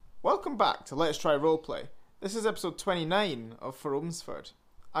Welcome back to Let's Try Roleplay. This is episode 29 of For Omsford.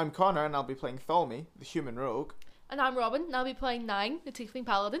 I'm Connor and I'll be playing Thalmy, the human rogue. And I'm Robin and I'll be playing Nine, the Tiefling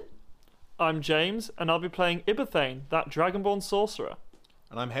Paladin. I'm James and I'll be playing Ibathane, that Dragonborn sorcerer.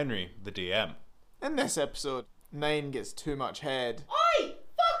 And I'm Henry, the DM. In this episode, Nine gets too much head. Oi!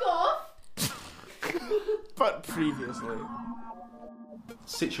 Fuck off! But previously.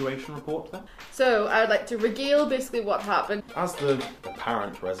 Situation report then? So, I would like to regale basically what happened. As the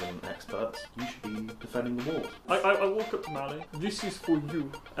apparent resident expert, you should be defending the wall. I walk up to Mally. This is for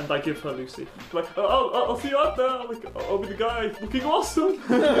you, and I give her Lucy. Like, I'll see you out there. Like, I'll be the guy looking awesome.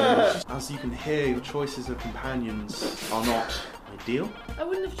 As you can hear, your choices of companions are not ideal. I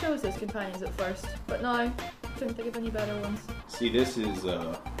wouldn't have chose those companions at first, but now I couldn't think of any better ones. See, this is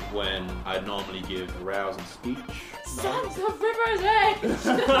when I normally give rousing speech. Sons of River's Edge!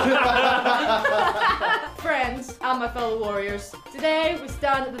 Friends and my fellow warriors, today we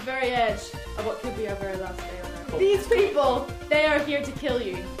stand at the very edge of what could be our very last day on Earth. These people, they are here to kill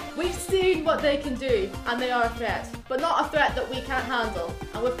you. We've seen what they can do, and they are a threat, but not a threat that we can't handle.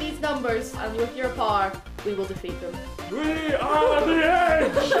 And with these numbers, and with your power, we will defeat them. We are the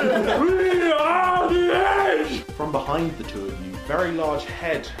edge! We are the edge! From behind the two of you, very large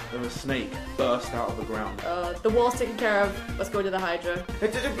head of a snake burst out of the ground. The wall's taken care of. Let's go to the Hydra.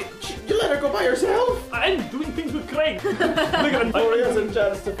 You let her go by yourself? I'm doing things with Craig. Look at him. Before he has a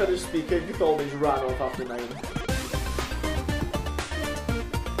chance to finish speaking, Thalmy's ran off after Nine.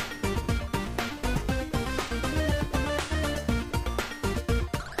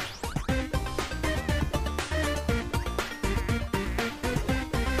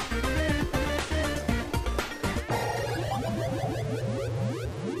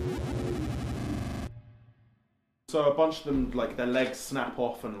 So a bunch of them, like, their legs snap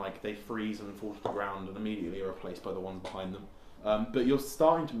off and, like, they freeze and fall to the ground and immediately are replaced by the ones behind them. But you're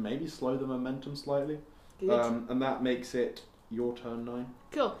starting to maybe slow the momentum slightly. Good. And that makes it your turn, Nine.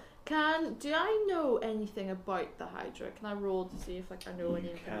 Cool. Do I know anything about the Hydra? Can I roll to see if I know any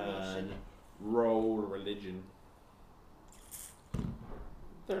You information? can roll religion.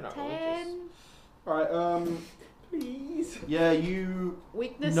 They're not religious. 10 Alright, Please. yeah, you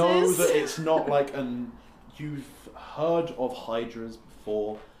weaknesses. know that it's not like you've heard of hydras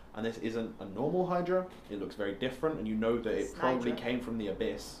before, and this isn't a normal hydra. It looks very different, and you know that it It's probably hydra. came from the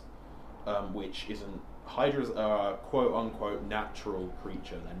abyss, which isn't. Hydras are a quote unquote natural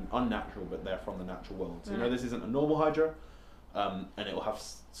creature. They're unnatural, but they're from the natural world. So you know Right. this isn't a normal hydra, and it will have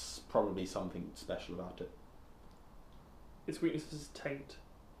probably something special about it. Its weakness is taint.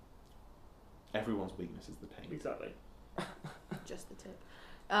 Everyone's weakness is the pain. Exactly. Just the tip.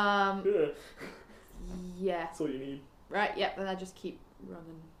 Yeah. Yeah. That's all you need. Right. Yep. Then I just keep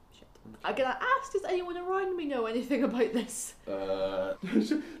running. Shit. I'm gonna ask. Does anyone around me know anything about this?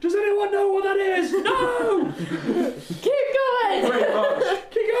 Does anyone know what that is? No! Keep going. Pretty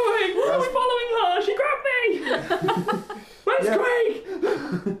much. Keep going! Why are we following her? She grabbed me! Where's Yeah.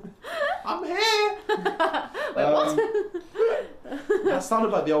 Craig? I'm here! Wait, what? That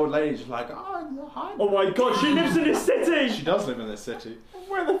sounded like the old lady, just like, oh, hi. Oh my god, she lives in this city! She does live in this city.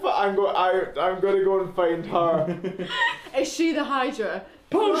 Where the fuck? I'm going to go and find her. Is she the Hydra?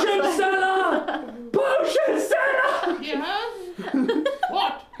 Potion seller! Potion seller! Yes?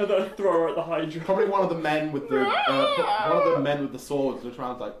 What? And then I throw her at the Hydra. Probably one of the men with the swords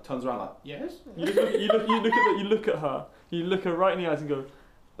turns around like, yes. You look at her. You look her right in the eyes and go,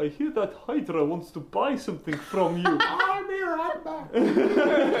 I hear that Hydra wants to buy something from you. I'll be right back.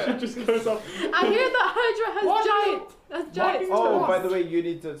 She just goes up. I hear that Hydra has giant. Oh, by the way, you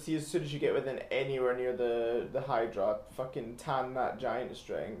need to see as soon as you get within anywhere near the Hydra, fucking tan that giant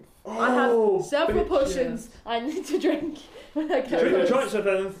strength. I have several bitches. potions I need to drink when I get Drink the close. giant stuff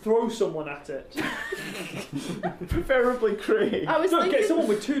and then throw someone at it. Preferably Craig. I was No, thinking. get someone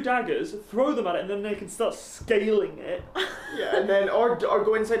with 2 daggers, throw them at it, and then they can start scaling it. Yeah, and then or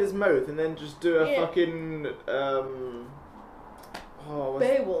go inside his mouth and then just do a Yeah. fucking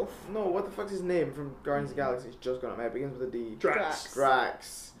Beowulf. No, what the fuck's his name from Guardians of the Galaxy? He's just gone out. It begins with a D. Drax.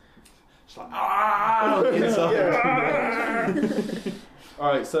 Drax. It's like, ah! Yeah.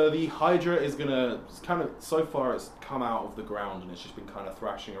 Alright, so the Hydra is gonna kind of, so far it's come out of the ground and it's just been kind of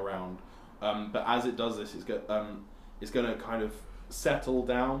thrashing around. But as it does this, it's gonna kind of settle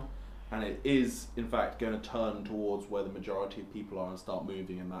down, and it is in fact going to turn towards where the majority of people are and start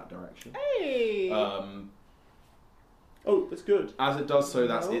moving in that direction. Hey. Oh, that's good. As it does so,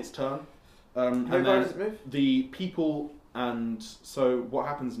 that's No. its turn. How And far then does it move? the people, and so what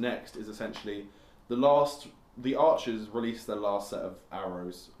happens next is essentially the archers release their last set of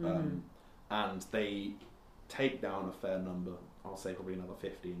arrows, and they take down a fair number I'll say probably another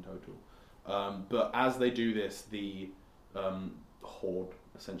 50 in total. But as they do this, the horde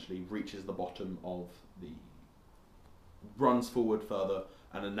essentially reaches the bottom of runs forward further,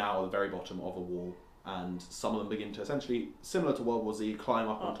 and are now at the very bottom of a wall. And some of them begin to essentially, similar to World War Z, climb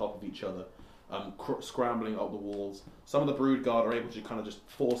up on top of each other, scrambling up the walls. Some of the Brood Guard are able to kind of just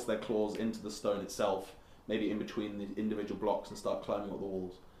force their claws into the stone itself, maybe in between the individual blocks, and start climbing up the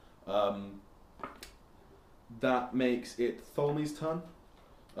walls. That makes it Tholme's turn.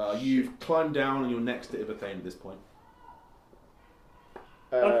 You've climbed down and you're next to Ibathane at this point.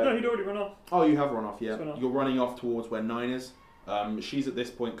 No, he'd already run off. Oh, you have run off, yeah. Run off. You're running off towards where 9 is. She's at this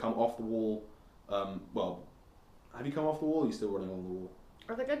point come off the wall. Well, have you come off the wall, or are you still running along the wall?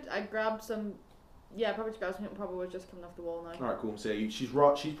 I think I grabbed some. Yeah, probably grabbed something. Probably was just coming off the wall now. Alright, cool. So you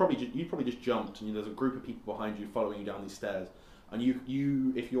probably just jumped, and there's a group of people behind you following you down these stairs. And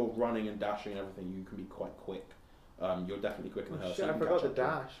you if you're running and dashing and everything, you can be quite quick. You're definitely quicker than her. Shit, so you I can forgot catch the up to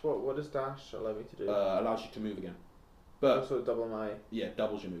her. dash. What does dash allow me to do? Allows you to move again. But Also double my. yeah,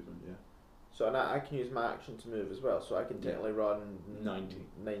 doubles your movement. Yeah. So and I can use my action to move as well. So I can Yeah. technically run 90.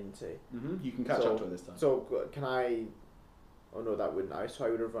 90. You can catch up to her this time. So can I? Oh no, that wouldn't. So I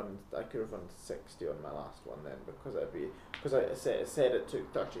would have run. I could have run 60 on my last one then, because I said it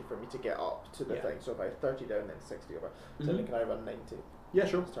took 30 for me to get up to the Yeah. thing. So if I 30 down, then 60 over. So Mhm. then can I run 90? Yeah,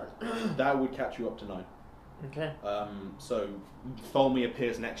 sure. This turn. That would catch you up to 9. Okay. So Tholme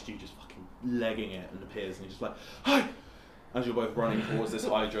appears next to you, just fucking legging it, and appears, and he's just like, "Hi!" As you're both running towards this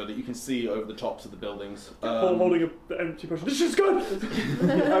Hydra that you can see over the tops of the buildings. Holding the empty potion. This is good!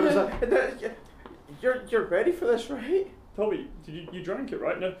 I was like, you're ready for this, right? Tommy, you drank it,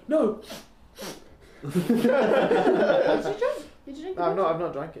 right? No! Did you drink? Did you drink? No, I've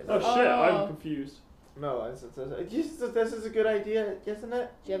not drank it. Oh No, shit, Oh. I'm confused. no this is a good idea, isn't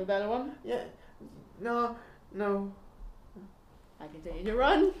it? Do you have a better one? Yeah. No. I continue to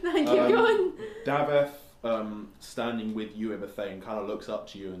run. I keep Um, going. Daveth, standing with you, Ibathane, kind of looks up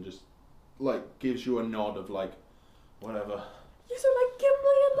to you and just like gives you a nod of like, whatever. You sound like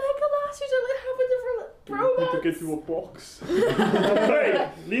Gimli and Legolas. You sound like having different Need to bromance. give you a box. Hey,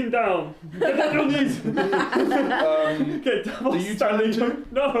 lean down. Get on your knees. Get down. Do you turn too?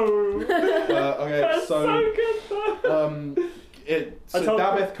 No. Okay, That's so good though. So I told-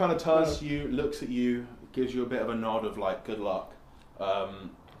 Daveth kind of turns to you, looks at you, gives you a bit of a nod of like, good luck.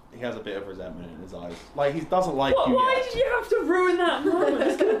 He has a bit of resentment in his eyes. Like, he doesn't like you Why yet. did you have to ruin that moment?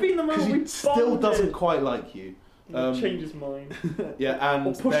 It's gonna be the moment Because we he still bonded. doesn't quite like you. He'll change his mind. Yeah, and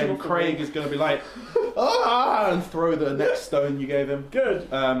Or push him then off the Craig wall. is going to be like, ah, and throw the next stone you gave him. Good.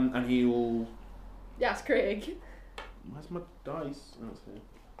 And he will. Yes, Craig. Where's my dice? Oh, it's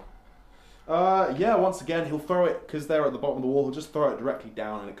here. Yeah, once again, he'll throw it, because they're at the bottom of the wall, he'll just throw it directly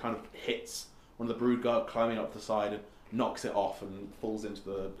down, and it kind of hits one of the Brood Guard climbing up the side and knocks it off and falls into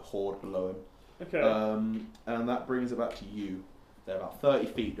the horde below him. Okay. And that brings it back to you. They're about 30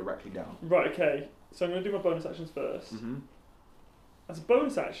 feet directly down. Right, okay. So I'm going to do my bonus actions first. Mm-hmm. As a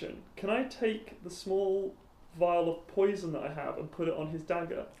bonus action, can I take the small vial of poison that I have and put it on his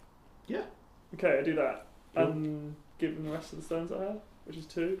dagger? Yeah. Okay, I do that. Cool. And give him the rest of the stones I have, which is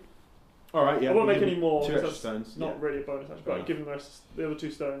 2. Alright, yeah. I won't you make give any him more. 2 because extra that's stones. not Yeah. really a bonus action, Fair but enough. give him the other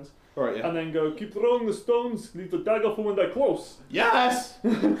 2 stones. Alright, yeah. And then go, keep throwing the stones, leave the dagger for when they're close. Yes! Go,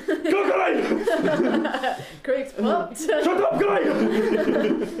 guy! Craig's pumped. Shut up, guy!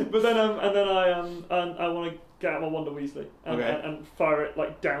 But then, I want to get out my Wonder Weasley and fire it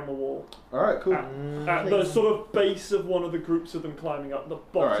like down the wall Alright, cool. at the sort of base of one of the groups of them climbing up the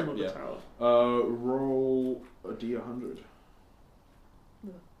bottom of the yeah. tower. Roll a d100.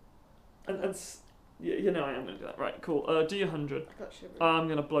 Yeah, you know I am going to do that. Right, cool. D100. I got shivers. I'm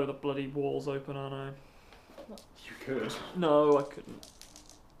going to blow the bloody walls open, aren't I? You could. No, I couldn't.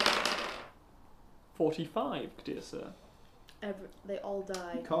 45, dear sir. They all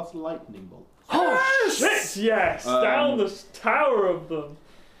die. Cast a lightning bolt. Oh shit! Yes, down the tower of them.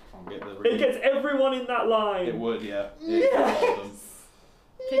 I'll get the It gets everyone in that line. It would, yeah. Yes!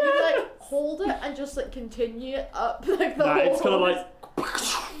 Can you like hold it and just like continue it up like the Nah, whole? it's kind of like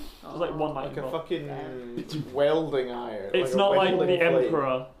it's like one Like lightning a bolt. fucking welding iron. It's a not like the welding flame.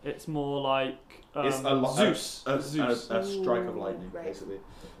 Emperor. It's more like It's Zeus. A Zeus. strike of lightning, Ooh, right. basically.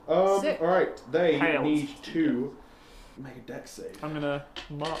 Sick. Alright, they Hails. need to make a dex save. I'm gonna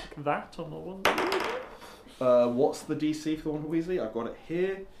mark that on the one. What's the DC for the one for Weasley? I've got it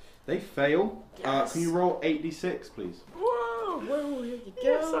here. They fail. Yes. Can you roll 8d6, please? Whoa, here you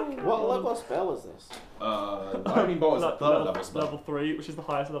Yes, go. I can. What level spell is this? Lightning bolt is a third level spell. Level 3, which is the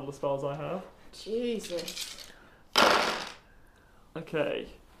highest level of spells I have. Jesus. Okay.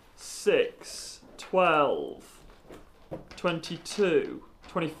 6, 12, 22,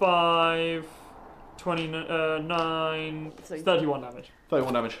 25, 29, So- 31 damage.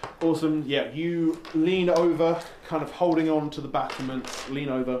 31 damage. Awesome. Yeah, you lean over, kind of holding on to the battlements, lean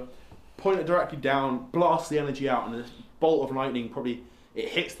over, point it directly down, blast the energy out, and a bolt of lightning probably, it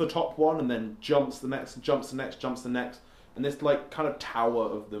hits the top one and then jumps the next, jumps the next, jumps the next, and this like kind of tower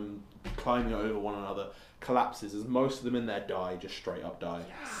of them climbing over one another collapses as most of them in there die, just straight up die.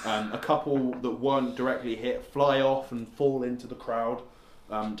 A couple that weren't directly hit fly off and fall into the crowd,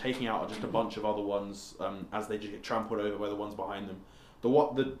 taking out just a bunch of other ones as they just get trampled over by the ones behind them.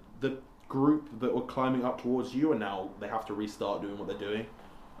 The group that were climbing up towards you, and now they have to restart doing what they're doing.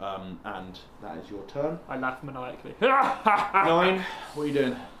 And that is your turn. I laugh maniacally. 9, what are you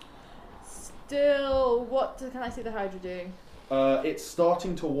doing? Still, can I see the Hydra doing? It's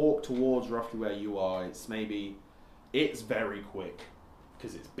starting to walk towards roughly where you are. It's very quick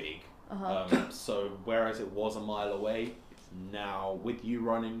because it's big. So whereas it was a mile away, it's now with you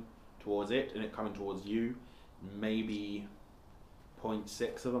running towards it and it coming towards you, maybe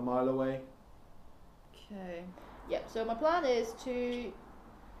 0.6 of a mile away. Okay. Yep, so my plan is to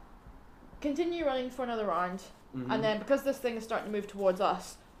continue running for another round, and then because this thing is starting to move towards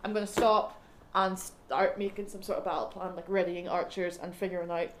us, I'm going to stop and start making some sort of battle plan, like readying archers and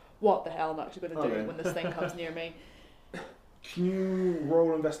figuring out what the hell I'm actually going to do when this thing comes near me. Can you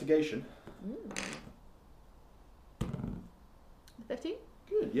roll investigation? 15?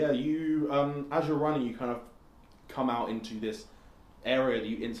 Good. Yeah, you as you're running, you kind of come out into this area that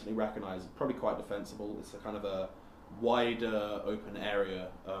you instantly recognise. Probably quite defensible. It's a kind of a wider open area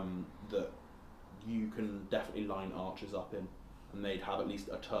that you can definitely line archers up in, and they'd have at least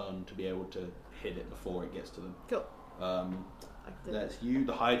a turn to be able to hit it before it gets to them. Cool. That's you.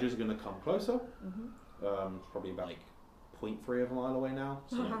 The Hydra's going to come closer. Probably about like 0.3 of a mile away now,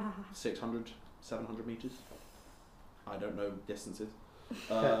 so 600, 700 meters. I don't know distances.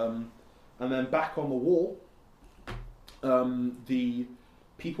 And then back on the wall, the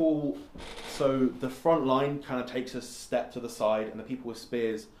people, so the front line kind of takes a step to the side, and the people with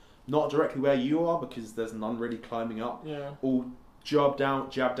spears, not directly where you are because there's none really climbing up, all jab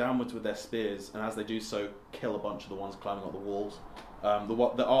downwards with their spears, and as they do so, kill a bunch of the ones climbing up the walls.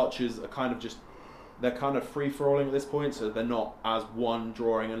 The archers are kind of just, they're kind of free-for-alling at this point, so they're not as one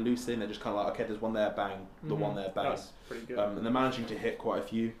drawing and loosing, they're just kind of like, okay, there's one there, bang, the one there, bang. That's pretty good. And they're managing to hit quite a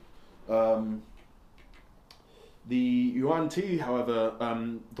few. The Yuan Ti, however,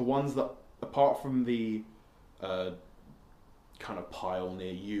 the ones that, apart from the kind of pile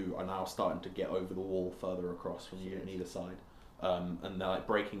near you, are now starting to get over the wall further across from you on either side. And they're like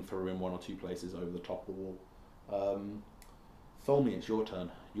breaking through in one or two places over the top of the wall. Tholme, it's your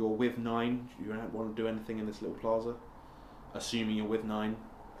turn. You're with 9. You don't want to do anything in this little plaza? Assuming you're with 9.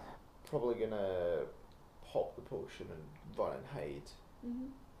 Probably gonna pop the potion and run and hide.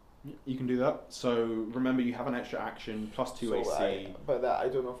 You can do that. So remember, you have an extra action, plus 2 AC. I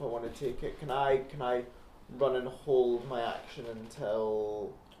don't know if I want to take it. Can I run and hold my action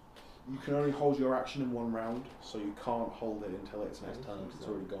until... You can only hold your action in one round, so you can't hold it until its next turn, because it's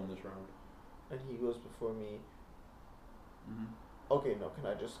already gone this round. And he goes before me. Okay, no, can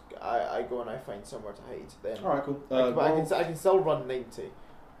I just... I go and I find somewhere to hide then. Alright, cool. I can still run 90.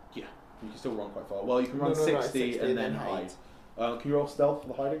 Yeah, you can still run quite far. Well, you can run 60 and then hide. Can you roll stealth for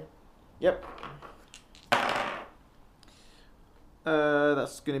the hiding? Yep.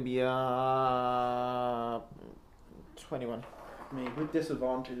 That's going to be 21. Me, with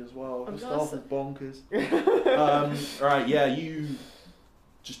disadvantage as well. Oh, The God. stealth is bonkers. Alright, yeah, you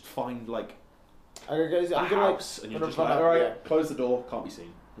just find like I'm a gonna house and you're gonna just run like, up, alright, yeah. close the door, can't be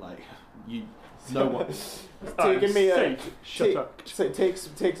seen. Like, you, no one. Taking me Shut up. So it takes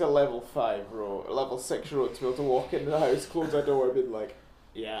a level 5 row, a level 6 row to be able to walk into the house, close the door, and be like,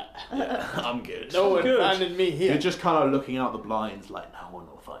 yeah, I'm good. no one Good. abandoned me here. You're just kind of looking out the blinds like, no one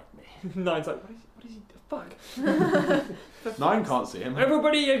will find me. 9's like, what is he? Fuck. 9 can't see him.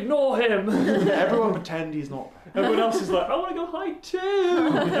 Everybody ignore him. Everyone pretend he's not. Everyone else is like, I want to go hide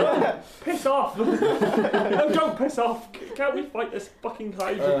too. Piss off. No, don't piss off. Can't we fight this fucking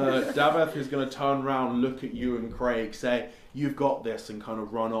Hydra? Daveth is going to turn around, look at you and Craig, say, you've got this, and kind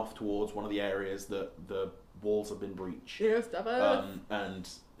of run off towards one of the areas that the walls have been breached. Yes, Daveth. And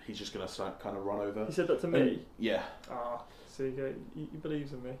he's just going to kind of run over. He said that to me. Yeah. Ah, so you go, he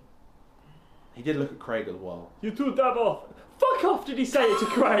believes in me. He did look at Craig as well. You two dab off. Fuck off, did he say it to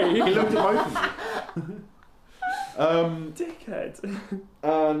Craig? He looked at both of you. Dickhead.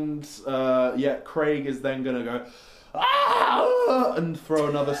 And yeah, Craig is then going to go, ah! And throw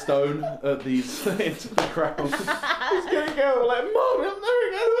another stone at these into the ground. He's gonna go like, Mom, you'll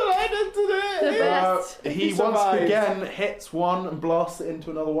never get what I did today. The best. He He once survived. again hits one and blasts it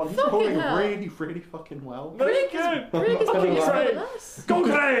into another one. He's Fucking rolling hell. really, really fucking well. Very Craig is good. Craig is I'm not pretty gonna better lie. than us. Go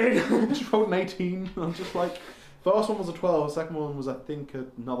Craig! Just rolled an 18. I'm just like, first one was a 12, the second one was I think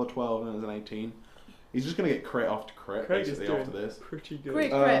another 12, and it was an 18. He's just gonna get crit after crit Craig is basically doing after this. pretty good.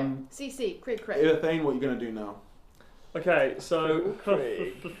 Craig crit. Um, CC, Craig crit. Thane, what are you gonna do now? Okay, so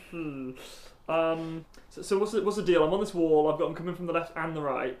Craig. so what's the deal? I'm on this wall. I've got them coming from the left and the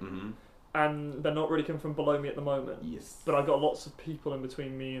right, Mm-hmm. and they're not really coming from below me at the moment. Yes. But I've got lots of people in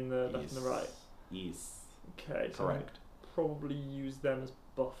between me and the left and the right. Yes. Okay, so Correct. I'll probably use them as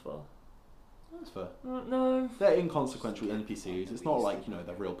buffer. That's fair. No. They're inconsequential NPCs. It's not like,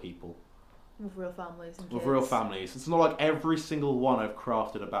 they're real people. With real families and kids. With real families. It's not like every single one I've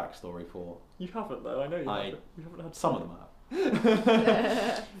crafted a backstory for. You haven't though. I know you I- haven't. You haven't had Some of them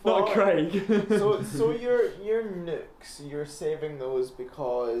have. Not Craig. So your nukes, you're saving those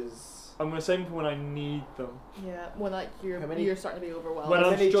because I'm gonna save them for when I need them. Yeah, when like How many- you're starting to be overwhelmed. When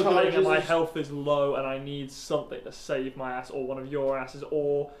How I'm many struggling and my charges- health is low and I need something to save my ass or one of your asses,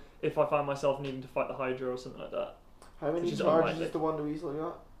 or if I find myself needing to fight the Hydra or something like that. how many Which is charges unlikely. is the one Weasel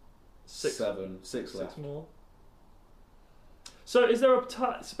got? Six Six left. more. So is there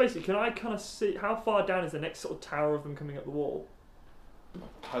so basically, can I kind of see how far down is the next sort of tower of them coming up the wall?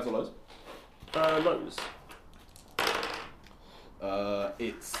 Highs or lows? Lows.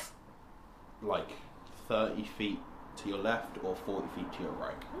 It's like 30 feet to your left or 40 feet to your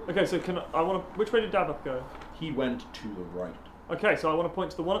right. Okay, so I want to? Which way did Davok go? He went to the right. Okay, so I want to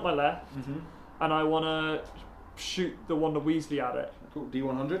point to the one at my left, Mm-hmm. and I want to shoot the one to Weasley at it. Cool.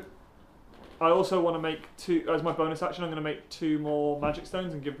 D100. I also want to make two, as my bonus action, I'm going to make 2 more magic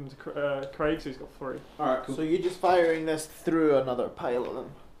stones and give them to Craig, so he's got 3. Alright, cool. So you're just firing this through another pile of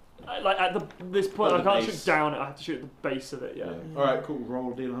them. Like at this point, At I the can't base. shoot down it, I have to shoot at the base of it, yeah. Alright, cool.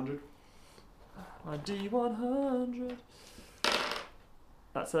 Roll D100. My D100.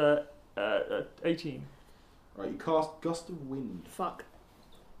 That's 18. Right, you cast Gust of Wind. Fuck.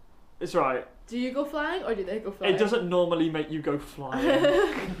 It's right. Do you go flying or do they go flying? It doesn't normally make you go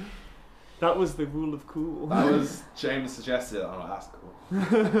flying. That was the rule of cool. That was James suggested it. I'm like, that's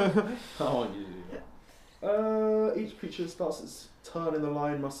cool. I want you to do that. Each creature starts its turn in the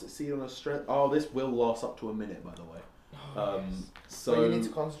line must succeed on a strength. Oh, this will last up to a minute, by the way. So you need to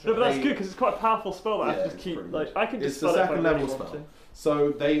No, concentrate. but that's They- good because it's quite a powerful spell that I Yeah, have to just it's keep. pretty Like good. I can just It's spell a it if I second really level want spell. to. So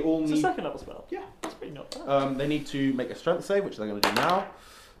they all It's a need. second level spell. Yeah. That's pretty not bad. They need to make a strength save, which they're going to do now,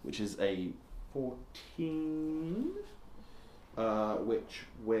 which is a 14, which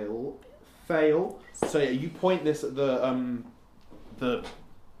will fail. So yeah, you point this at the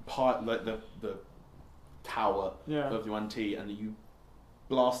part, like the tower Yeah. of Yuan Ti, and you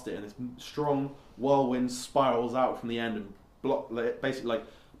blast it, and this strong whirlwind spirals out from the end and basically like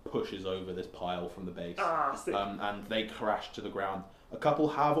pushes over this pile from the base. Ah, sick. And they crash to the ground. A couple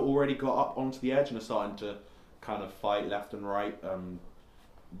have already got up onto the edge and are starting to kind of fight left and right,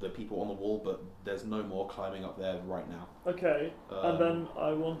 the people on the wall, but there's no more climbing up there right now. Okay, and then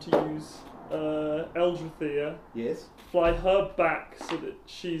I want to use Eldrathea, Yes. fly her back so that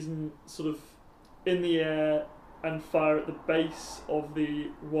she's sort of in the air and fire at the base of the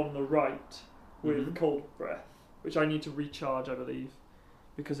one on the right with Mhm. cold breath, which I need to recharge, I believe,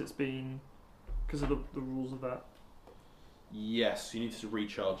 because of the rules of that. Yes, you need to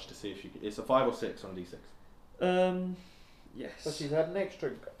recharge to see if you can. It's a 5 or 6 on a d6. Yes. But she's had an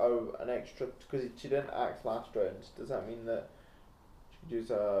extra because she didn't act last round. Does that mean that she could use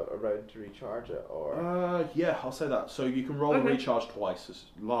a round to recharge it, or Yeah, I'll say that. So you can roll Okay. a recharge twice.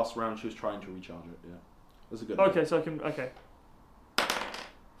 Last round she was trying to recharge it, yeah. That's a good Okay, so I can. Okay.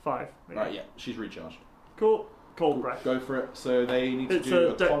 5. maybe. Right, yeah, she's recharged. Cool. Cold breath. Go for it. So they need to It's do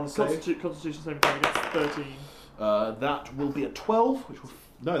a a con save. Constitution saving throw against 13. That will be a 12, which will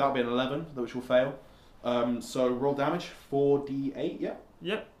that'll be an 11, which will fail. So roll damage 4d8, yeah.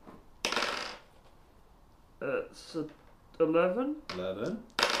 Yep. So 11 11,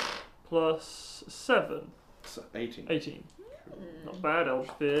 plus 7. so 18. 18. Not bad,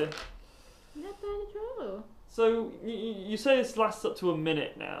 Eldrathea. Not bad at all. So you say this lasts up to a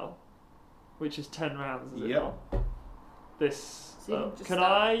minute now, which is 10 rounds, is it Yep. not? This. So you just can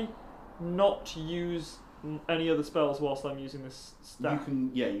start- I not use any other spells whilst I'm using this You staff?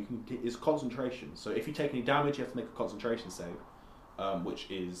 can, it's concentration. So if you take any damage, you have to make a concentration save, which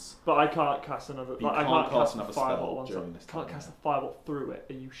is But I can't cast another. You Like, I can't can't cast cast a another fireball spell once during I this can't time, cast yeah. a fireball through it.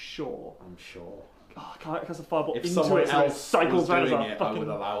 Are you sure? I'm sure. Oh, I can't cast a fireball If into someone it so it else cycles was around as doing a it, I fucking would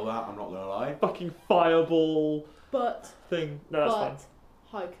allow that. I'm not gonna lie. fucking fireball thing. No, that's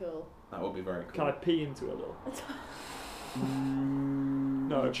fine. How cool. That would be very cool. Can I pee into it though?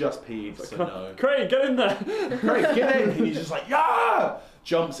 No, just peed, so no. Craig, get in there! Craig, get in! And he's just like, yeah!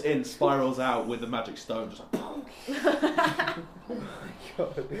 Jumps in, spirals out with the magic stone, just like,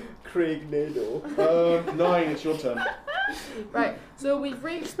 God. Craig Nado. 9, it's your turn. Right, so we've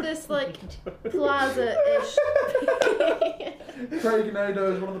reached this like plaza-ish. Craig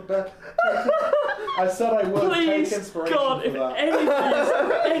Nado is one of the best. I said I would take Please, inspiration God, for if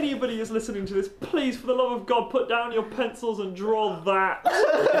that. anybody is listening to this, please, for the love of God, put down your pencils and draw that.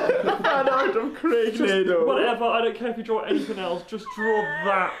 Fan art of Craig Just Nado. whatever, I don't care if you draw anything else, just draw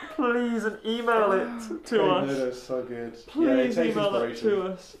that, please, and email it to Craig us. Nado's so good. Please take email that inspiration. to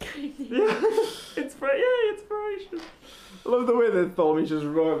us. Inspiration. I love the way that Thomy's just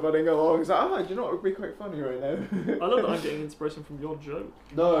running along. He's like, do you know what would be quite funny right now? I love that I'm getting inspiration from your joke.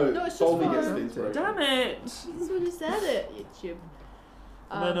 No, it's just Tommy fun. gets the inspiration. Damn it! This is when you said it, YouTube.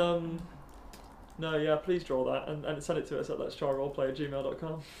 And then, no, yeah, please draw that and send it to us at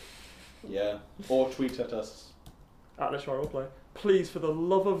letstryroleplay@gmail.com. Yeah, or tweet at us. At letstryroleplay. Please, for the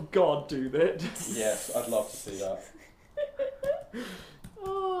love of God, do that. Yes, I'd love to see that.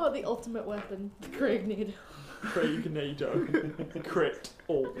 Oh, the ultimate weapon, Craig Nado. Craig Nado. Crit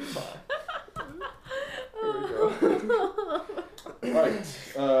all the time. Here we go.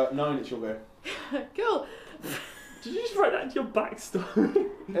 Right, 9, it's your go. Cool. Did you just write that into your backstory?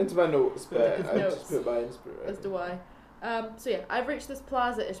 Into my notes, but His I notes. just put my inspiration. As do I. So yeah, I've reached this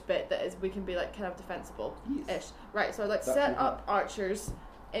plaza-ish bit that is we can be like kind of defensible-ish. Right, so I'd like to That's set really up archers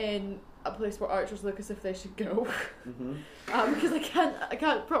in a place where archers look as if they should go. Because I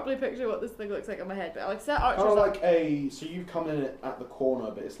can't properly picture what this thing looks like in my head, but I like set archers Kind of up. like so you come in at the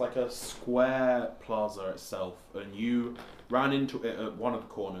corner, but it's like a square plaza itself, and you ran into it at one of the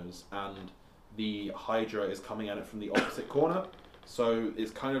corners, and the Hydra is coming at it from the opposite corner, so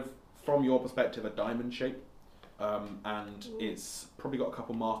it's kind of, from your perspective, a diamond shape, and it's probably got a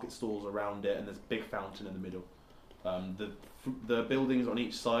couple market stalls around it, and there's a big fountain in the middle. The buildings on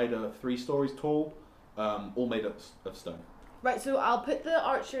each side are 3 stories tall, all made up of stone. Right, so I'll put the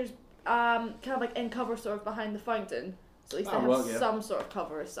archers kind of like in cover sort of behind the fountain, so at least they have some sort of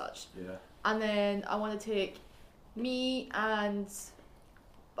cover as such. Yeah. And then I want to take me and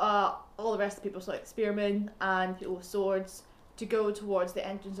all the rest of the people, so like spearmen and people with swords, to go towards the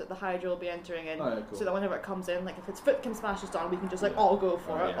entrance that the Hydra will be entering in. Oh, yeah, cool. So that whenever it comes in, like if its foot can smash us down, we can just like all go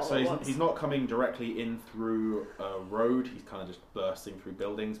for it all So at once. he's not coming directly in through a road, he's kind of just bursting through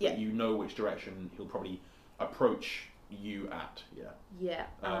buildings, but you know which direction he'll probably approach you at, Yeah.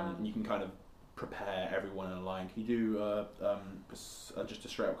 you can kind of prepare everyone in a line. Can you do just a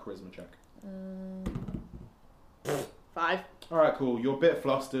straight up charisma check? 5. Alright, cool. You're a bit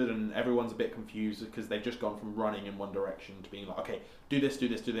flustered and everyone's a bit confused because they've just gone from running in one direction to being like, okay, do this,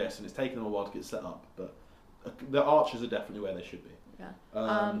 and it's taken them a while to get set up, but the archers are definitely where they should be.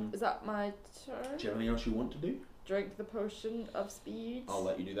 Yeah. Is that my turn? Do you have anything else you want to do? Drink the potion of speed. I'll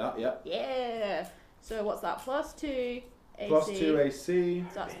let you do that, yeah. Yeah. So what's that? +2 AC. +2 AC.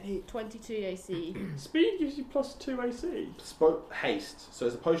 So that's 22 AC. Speed gives you +2 AC. Haste. So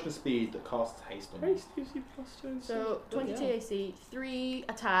it's a potion of speed that casts haste on you. Haste gives you +2 AC. So 22 AC, 3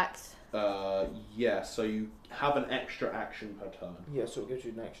 attacks. Yeah, so you have an extra action per turn. Yeah, so it gives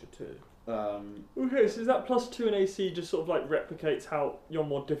you an extra 2. Okay, so is that +2 in AC just sort of like replicates how you're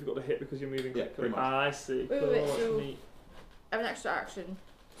more difficult to hit because you're moving quickly? pretty much. I see. Wait, Cool, wait, that's so- neat. I have an extra action.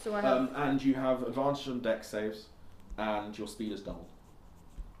 So I have. And you have advantage on dex saves, and your speed is doubled.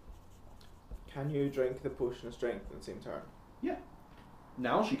 Can you drink the potion of strength in the same turn?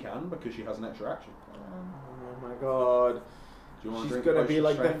 Now she can, because she has an extra action. Oh my god. Do you want She's to drink gonna potion be of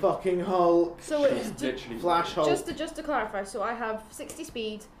like the strength? fucking Hulk. So it's Literally. Flash Hulk. just to clarify. So I have 60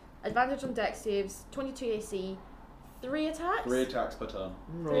 speed, advantage on dex saves, 22 AC, 3 attacks. 3 attacks per turn.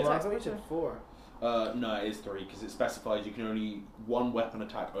 No, Three I attacks thought you per said turn. 4. No, it is 3, because it specifies you can only 1 weapon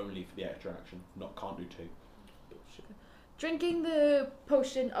attack only for the extra action. Can't do 2. Drinking the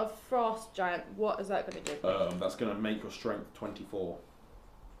potion of frost giant. What is that going to do? That's going to make your strength 24.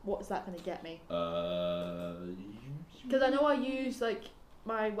 What is that going to get me? You- Because I know I use like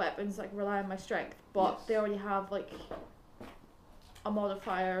my weapons like rely on my strength, but Yes. they already have like a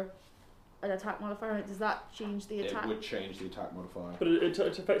modifier, an attack modifier. Does that change the attack? It would change the attack modifier. But it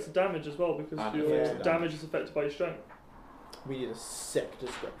affects the damage as well because And your affects the damage is affected by your strength. We need a sick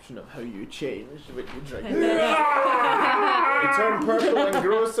description of how you change when you drink. you You turn purple and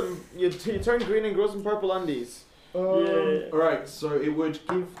grow some. You turn green and grow some purple undies. Yeah. Alright, so it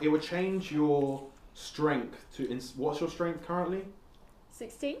would change your strength to. What's your strength currently?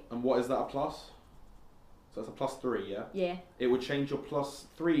 16. And what is that a plus? So that's a +3, yeah? Yeah. It would change your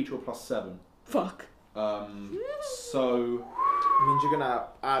 +3 to a +7. Fuck. So It means you're gonna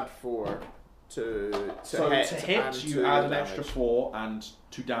add 4 to hit. To hit, and you to add an damage. extra 4, and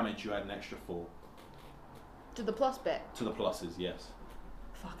to damage, you add an extra 4. To the plus bit. To the pluses, yes.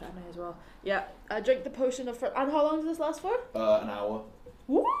 Fuck, I may as well. Yeah, I drink the potion of... And how long does this last for? An hour.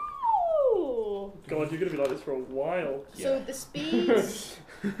 Woo! God, you're gonna be like this for a while. So the speed...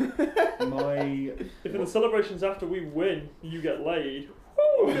 My If in the celebrations after we win, you get laid.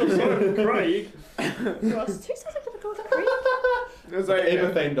 Woo! Feel sorry for Craig. Ross, who says I'm gonna go to Crete? It's like,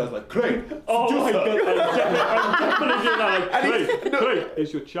 Ibathane does like Craig. Oh my do god, that." I'm definitely doing that. Like, Craig,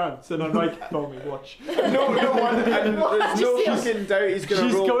 it's your chance. And I'm like, tell me, watch. no one, and there's no fucking doubt he's gonna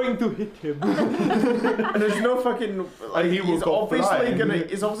She's roll. going to hit him. And there's no fucking like And he will he's go obviously flying.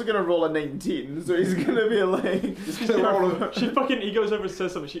 he's obviously gonna roll a 19, so he's gonna be like He goes over and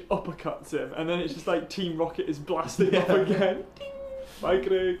says something, she uppercuts him, and then it's just like Team Rocket is blasting off again. Ding! Bye,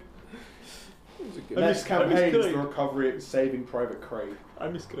 Craig. Next I campaign miss is Craig. the recovery at Saving Private Craig. I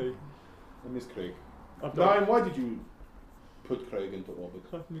miss Craig. I miss Craig. I've done- Nine, why did you put Craig into orbit?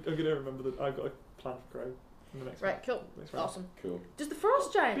 I'm gonna remember that I've got a plan for Craig in the next Right, cool. next round. Awesome. Cool. Does the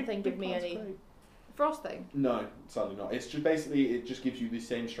frost giant Big- thing big give me plans, any... Craig. Frost thing? No, sadly not. It's just basically it just gives you the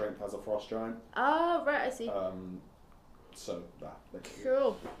same strength as a frost giant. Oh, right, I see. So that. basically.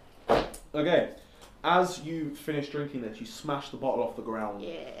 Cool. Okay. As you finish drinking this, you smash the bottle off the ground.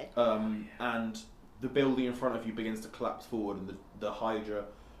 Yeah. And the building in front of you begins to collapse forward, and the Hydra,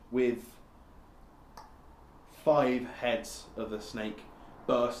 with 5 heads of the snake,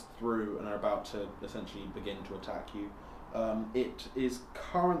 burst through and are about to essentially begin to attack you. It is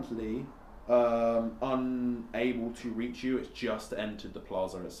currently unable to reach you. It's just entered the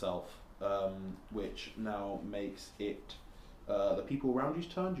plaza itself, which now makes it the people around you's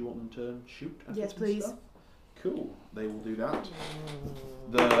turn. Do you want them to shoot at Yes, it and please. stuff? Cool. They will do that.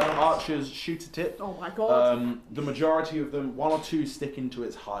 The archers shoot at it. Oh my god. The majority of them, 1 or 2 stick into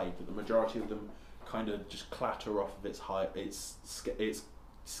its hide, but the majority of them kind of just clatter off of its hide, its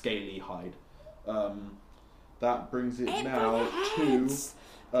scaly hide. That brings it now to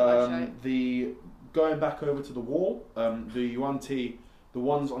the going back over to the wall. The Yuan-Ti, the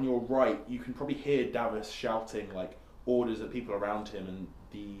ones on your right, you can probably hear Davis shouting like orders at people around him, and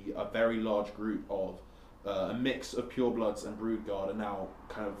a very large group of a mix of purebloods and broodguard are now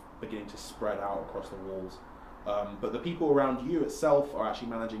kind of beginning to spread out across the walls. But the people around you itself are actually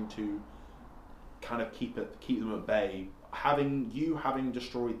managing to kind of keep them at bay. Having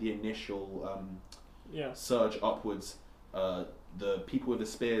destroyed the initial surge upwards, the people with the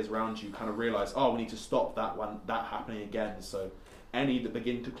spears around you kind of realise, oh, we need to stop that happening again. So any that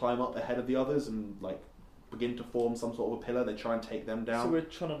begin to climb up ahead of the others and like begin to form some sort of a pillar, they try and take them down. So we're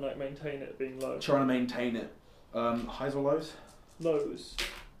trying to like maintain it being low. Trying to maintain it. Highs or lows? Lows.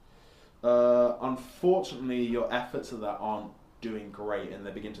 Unfortunately, your efforts at that aren't doing great, and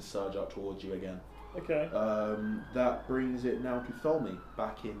they begin to surge up towards you again. Okay. That brings it now to Tholme,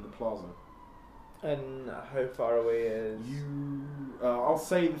 back in the plaza. And how far away is I'll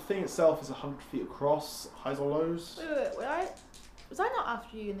say the thing itself is 100 feet across. Highs or lows? Wait, was I not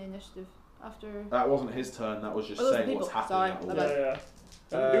after you in the initiative? After... That wasn't his turn. That was just Oh, those saying what's people. happening. Sorry, That Yeah, was-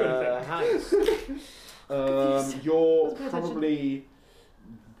 yeah. I didn't do anything. Hanks? You're Let's pay attention. probably.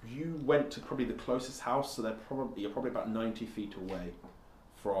 You went to probably the closest house, so you're probably about 90 feet away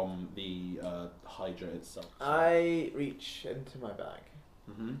from the Hydra itself. I reach into my bag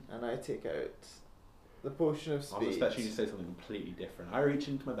Mm-hmm. and I take out the potion of I was speed. expecting you to say something completely different. I reach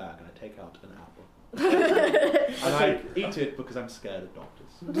into my bag and I take out an apple. and And I eat it because I'm scared of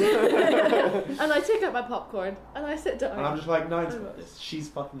doctors. I take out my popcorn and I sit down. And I'm just like, no, it's not this. She's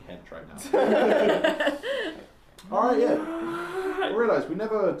fucking hench right now. Alright, yeah. I realised we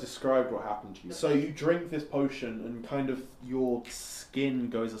never described what happened to you. So you drink this potion and kind of your skin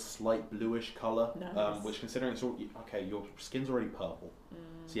goes a slight bluish colour. Nice. Which considering it's already, okay, your skin's already purple.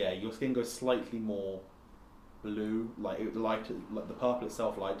 So yeah, your skin goes slightly more blue, like the purple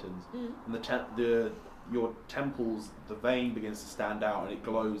itself lightens. And your temples, the vein begins to stand out and it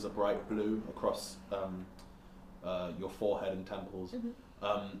glows a bright blue across your forehead and temples.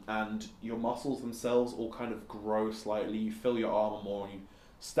 And your muscles themselves all kind of grow slightly. You feel your armor more and you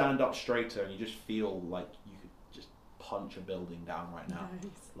stand up straighter and you just feel like you could just punch a building down right now.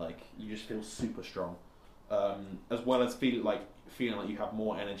 Nice. Like you just feel super strong. As well as feeling like you have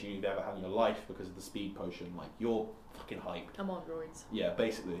more energy than you've ever had in your life because of the speed potion. Like you're fucking hyped. I'm on roids. Yeah,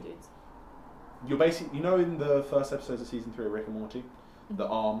 basically. Dudes. You're basically, you know, in the first episodes of season 3 of Rick and Morty, the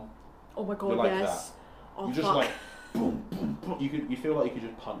arm. Oh my god, You're like yes. Oh, You just fuck. like boom, boom, boom. You feel like you could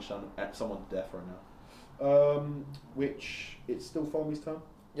just punch at someone to death right Which it's still Tholme's turn.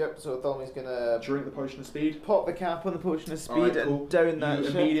 Yep. So Tholme's gonna Drink the potion of speed. pop the cap on the potion of speed Alright, cool. and down that You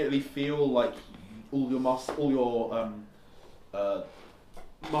shit. immediately feel like all your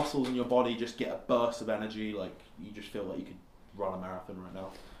muscles in your body just get a burst of energy. Like you just feel like you could run a marathon right now.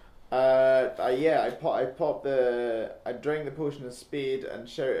 I drink the potion of speed and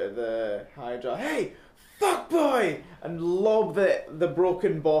shout at the Hydra, "Hey, fuck boy!" and lob the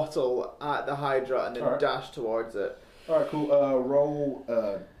broken bottle at the Hydra and then Alright. dash towards it. All right, cool. Roll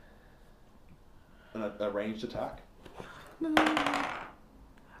a ranged attack.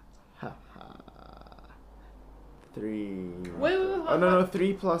 Haha. 3. Woo! Oh no,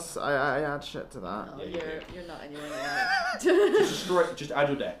 3 plus. I add shit to that, No, Yeah, you you're not anywhere near Just add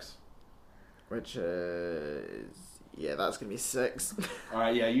your dex. which is that's gonna be 6. All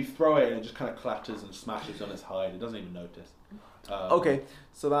right, yeah, you throw it and it just kind of clatters and smashes on its hide. It doesn't even notice. Okay,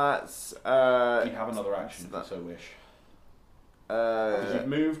 so that's You have another action if you so wish. Because you've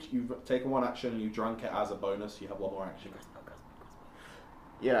moved, you've taken one action, and you drank it as a bonus. You have one more action.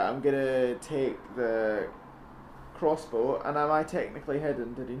 yeah, I'm gonna take the crossbow, and am I technically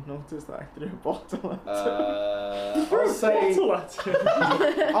hidden? Did he notice that I threw a bottle at him? I'll say Bottle at it.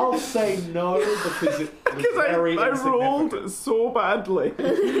 I'll say no because it was Because very I insignificant. rolled so badly.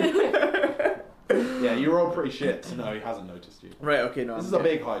 Yeah, you rolled pretty shit, so no, he hasn't noticed you. Right, okay, no. This I'm is a gonna-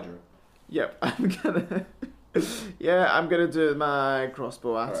 big Hydra. Yep, I'm gonna. I'm gonna do my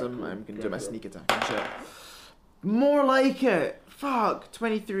crossbow at Alright, him. cool. I'm gonna Go do my for it. sneak attack and shit. More like it! Fuck!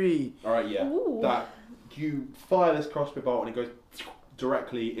 23. All right, yeah. Ooh. That you fire this crossbow bolt and it goes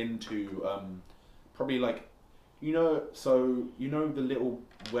directly into probably like so you know the little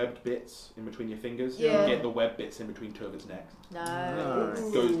webbed bits in between your fingers. Yeah. You get the webbed bits in between two of its necks. No. Nice.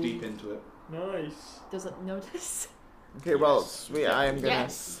 It goes deep into it. Nice. Doesn't notice. Okay, well, Yes. sweet, I am gonna.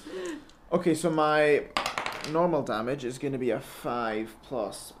 Yes. Okay, so my normal damage is gonna be a 5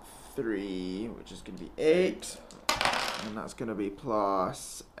 plus 3, which is gonna be 8. And that's gonna be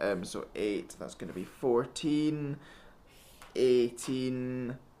plus, so 8, that's gonna be 14,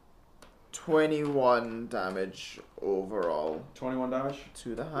 18, 21 damage overall 21 damage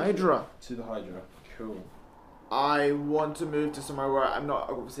to the Hydra. to the Hydra. Cool. I want to move to somewhere where I'm not,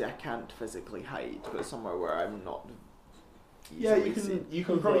 obviously I can't physically hide, but somewhere where I'm not Yeah, you easily can seen. you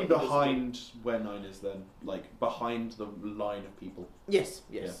can probably be behind where 9 is then, like behind the line of people. Yes,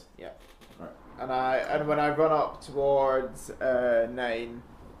 yeah. Alright. And when I run up towards 9,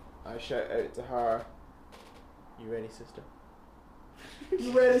 I shout out to her, "You ready, sister?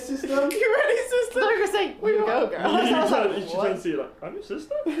 You ready, sister? You ready, sister?" They're gonna say, "We go, girl." You should try and see like, I'm your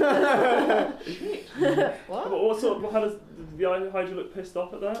sister. What? How does the Hydra look pissed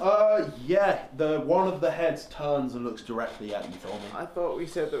off at that? Yeah, one of the heads turns and looks directly at you, Thorman. I thought we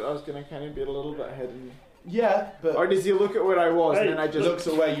said that I was gonna kind of be a little bit hidden. Yeah, but Or does he look at where I was Hey, and then I just looks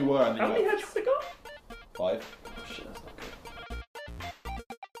at where you were and How then many you're like, heads have they got? 5. Oh shit, that's not good.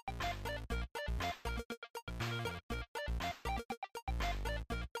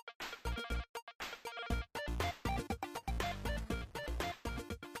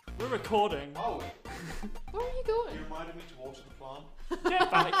 We're recording. Oh, Where are you going? you reminded me to water the plant. Get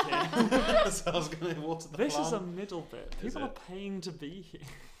back here. So I was going to water the This plant. is a middle bit. Is People are it? paying to be here.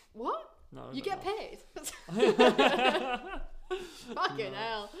 What? No, You they're get not. paid. Fucking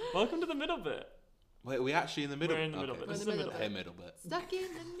hell. Welcome to the middle bit. Wait, are we actually in the middle? We're in the middle Okay, bit. We're This in is the the middle middle Okay, bit. middle bit. Stuck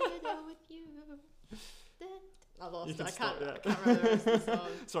in the middle with you. I lost You it. can I stop, can't yeah. remember the rest of the song.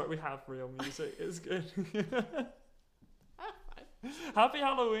 Sorry, we have real music. It's good. Ah, fine. Happy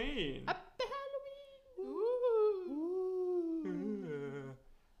Halloween. Happy Halloween. Ooh.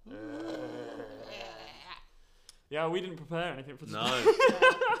 Yeah, we didn't prepare anything for today. No.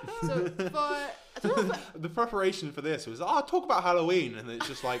 So for I don't know if The preparation for this was, talk about Halloween, and it's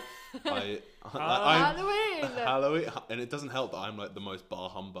just like, I'm Halloween. Halloween, and it doesn't help that I'm like the most bar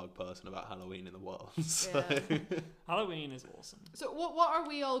humbug person about Halloween in the world. So. Yeah. Halloween is awesome. So what are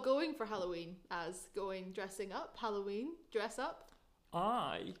we all going for Halloween as? Dressing up? Halloween? Dress up?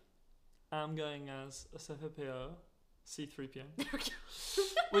 I am going as a C-3PO, C-3PO, There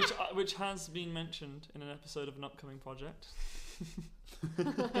we go. which has been mentioned in an episode of an upcoming project.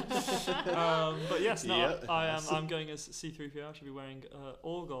 But yes, no, Yeah. I'm going as C-3PO. I should be wearing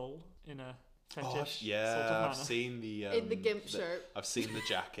all gold in a Oh, fetish yeah, sort of I've manner. seen the In the gimp shirt. I've seen the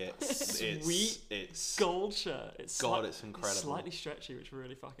jackets. Sweet It's gold shirt. It's God, it's incredible. slightly stretchy, which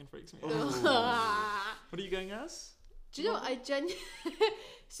really fucking freaks me out. Ooh. What are you going as? Do you know, I genuinely...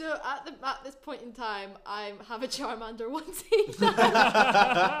 So at this point in time, I have a Charmander onesie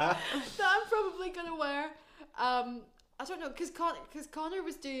that I'm probably going to wear. I don't know, because Connor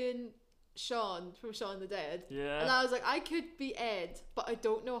was doing Sean from Shaun the Dead. Yeah. And I was like, I could be Ed, but I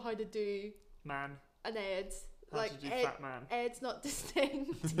don't know how to do Man. an Ed. How Like to do Ed, fat man. Ed's not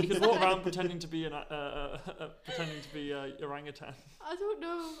distinct. You could walk around pretending to be pretending to be a orangutan. I don't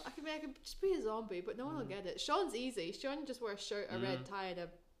know. I could just be a zombie, but no one will get it. Sean's easy. Sean just wears a shirt, a red tie, and a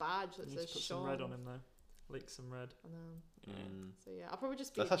badge that You says just put Sean. some red on him though. Leak some red. I know. Mm. So yeah, I'll probably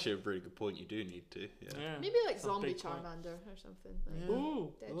just be That's actually a really good point. You do need to. Yeah. Yeah. maybe like That's a zombie big point. Charmander or something. Like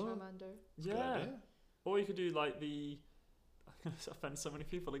Ooh. dead Oh. Charmander. Good Yeah. idea. Or you could do like the. I'm going to offend so many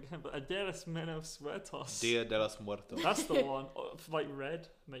people again, but Adelis Menos Muertos. Dia de los Muertos. That's the one. Or, like red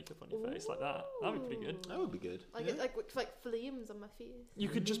makeup on your face, like that. That'd be pretty good. That would be good. Like yeah. like flames on my face. You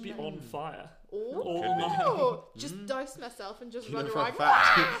could just be on fire. Oh, Could be. just douse myself and just You run know, for a around.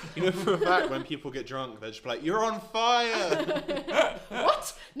 fact, you know for a fact when people get drunk, they're just like, "You're on fire."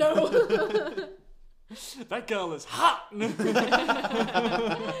 What? No. That girl is hot.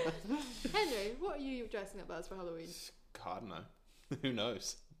 Henry, what are you dressing up as for Halloween? God, I don't know. Who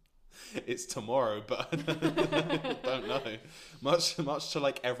knows? It's tomorrow, but I don't know. Much to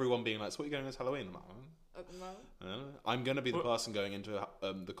like everyone being like, "So what are you going as Halloween?" I'm like, I don't know. I'm going to be the person going into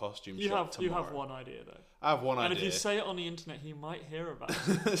the costume shop You tomorrow. have one idea though. I have one And idea. if you say it on the internet, he might hear about it.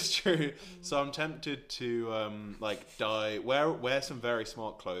 That's true. So I'm tempted to like wear some very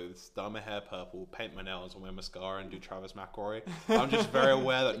smart clothes, dye my hair purple, paint my nails, and wear mascara and do Travis McElroy. I'm just very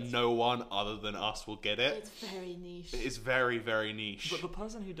aware that no one other than us will get it. It's very niche. It's very, very niche. But the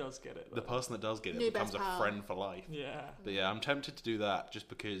person who does get it, though, The person that does get it New becomes best a pal. friend for life. yeah. But yeah, I'm tempted to do that just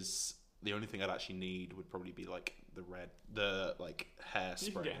because the only thing I'd actually need would probably be like the like hairspray.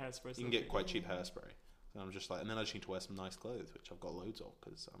 You can get hairspray. You can get quite cheap hairspray. So I'm just like, and then I just need to wear some nice clothes, which I've got loads of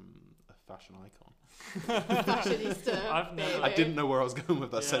because I'm a fashion icon. Fashionista. I've never- baby. I didn't know where I was going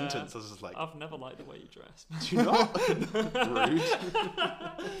with that Yeah. sentence. I was just like, I've never liked the way you dress. do you not? Rude.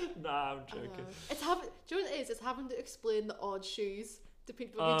 Nah, I'm I joking. know. It's having. Do you know what it is? It's having to explain the odd shoes to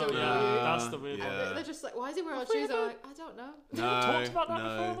people Oh, who don't yeah. know you. That's the weird And yeah. they're just like, why is he wearing odd Have we shoes? ever- I'm like, I don't know. No, talked about that no,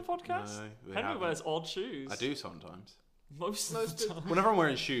 before on the podcast? No, we Henry haven't. wears odd shoes. I do sometimes. Most Most of the of- time. Whenever I'm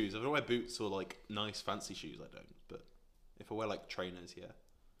wearing shoes, if I wear boots or like nice fancy shoes, I don't. But if I wear like trainers, yeah.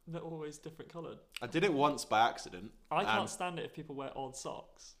 They're always different coloured. I did it once by accident. I can't and- stand it if people wear odd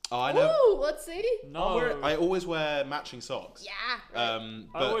socks. Oh, I know. Ooh, let's see. No. I always wear matching socks. Yeah.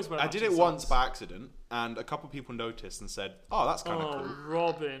 But I always wear I did matching it once socks. by accident, and a couple people noticed and said, "Oh, that's kind of Oh, cool."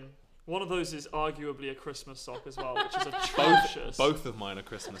 Robin. One of those is arguably a Christmas sock as well, which is atrocious. Both of mine are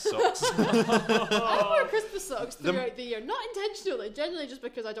Christmas socks. I wear Christmas socks The- throughout the year. Not intentionally, generally just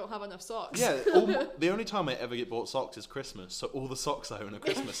because I don't have enough socks. Yeah, the only time I ever get bought socks is Christmas, so all the socks I own are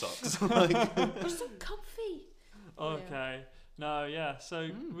Christmas socks. Like, They're so comfy. Okay. No, yeah. So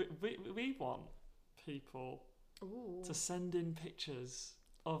we want people Ooh. to send in pictures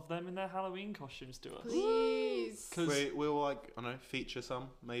of them in their Halloween costumes to us. Please. 'Cause- we'll like, I don't know, feature some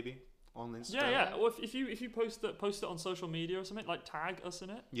maybe on Instagram. yeah. Well, if you post it on social media or something, like tag us in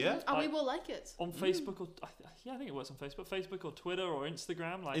it Yeah. And we like- will like it. on Facebook or I think it works on Facebook or Twitter or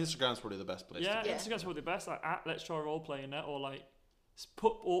Instagram. Like Instagram's probably the best place. yeah, to Yeah. Instagram's probably the best. Like at Let's Try Roleplay in there, or like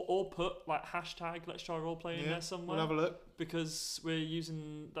put like hashtag Let's Try Roleplay in Yeah, there somewhere. we'll have a look. Because we're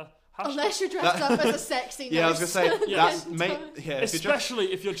using the hashtag. Unless you're dressed up as a sexy nurse. Yeah, I was gonna say Yeah. that's mate. Yeah, if you're just,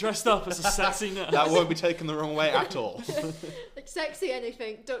 Especially if you're dressed up as a sexy nurse. that won't be taken the wrong way at all. Like sexy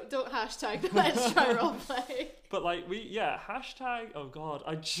anything. Don't hashtag the Let's Try Roleplay. But like hashtag. Oh god,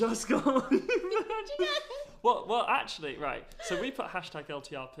 I just got one. Well, actually, right. So we put hashtag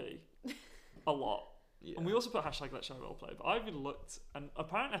LTRP a lot, Yeah. and we also put hashtag Let's Try Roleplay. But I've looked, and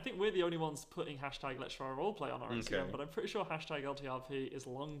apparently, I think we're the only ones putting hashtag Let's Try Roleplay on our Instagram. Okay. But I'm pretty sure hashtag LTRP is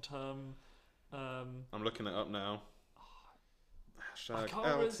long term. I'm looking it up now. Hashtag can't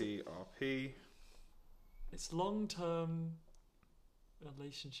remember his- LTRP. It's long term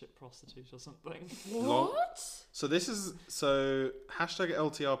relationship prostitute or something. Long- What? So hashtag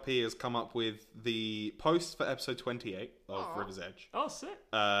LTRP has come up with the post for episode 28 of Aw. River's Edge. Oh, sick!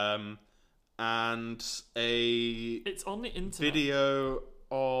 And a It's on the internet. video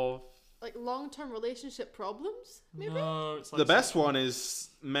of Like long-term relationship problems? Maybe? No, it's like the best one is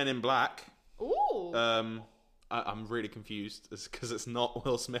Men in Black. Ooh. I'm really confused because it's not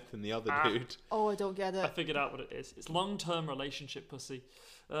Will Smith and the other Ah. dude. Oh, I don't get I it. figured out what it is. It's long-term relationship pussy.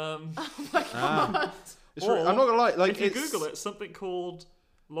 Oh my god. It's Or, I'm not gonna lie. Like if you it's, Google it, something called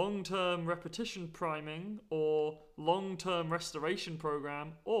long-term repetition priming, or long-term restoration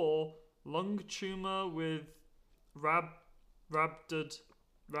program, or lung tumor with rhabdoid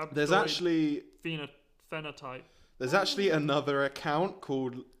There's actually phenotype. another account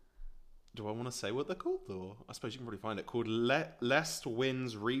called Do I want to say what they're called, though? I suppose you can probably find it. Called Lest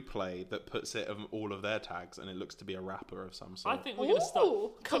Wins Replay, that puts it of all of their tags, and it looks to be a rapper of some sort. I think we're going to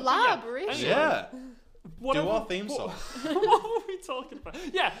start... Collaboration. Yeah. Whatever, Do our theme song. What were we talking about?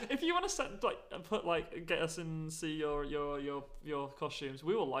 Yeah, if you want to get us in and see your costumes,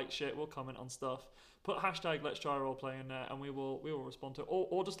 we will like shit. We'll comment on stuff. Put hashtag Let's Try Roleplay in there, and we will respond to it,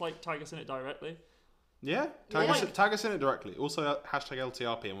 or just like tag us in it directly. Yeah, tag us in it directly. Also, hashtag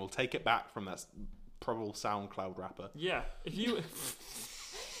LTRP, and we'll take it back from that probable SoundCloud rapper. Yeah, if you.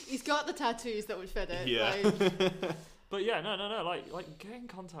 He's got the tattoos that would fit it. Yeah. But yeah, no. Like, get in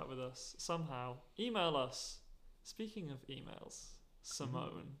contact with us somehow. Email us. Speaking of emails,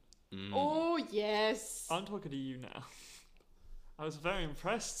 Simone. Oh yes. I'm talking to you now. I was very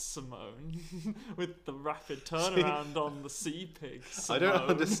impressed, Simone, with the rapid turnaround on the sea pig. Simone. I don't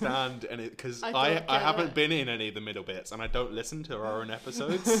understand any because I haven't been in any of the middle bits, and I don't listen to our own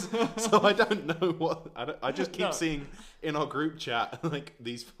episodes, so I don't know what. I just keep seeing in our group chat like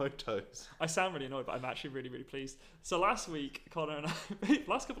these photos. I sound really annoyed, but I'm actually really, really pleased. So last week, Connor and I,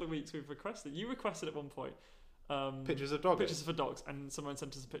 last couple of weeks, you requested at one point pictures of dogs. Pictures of dogs, and someone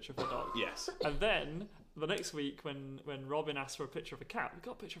sent us a picture of a dog. Yes. And then the next week, when Robin asked for a picture of a cat, we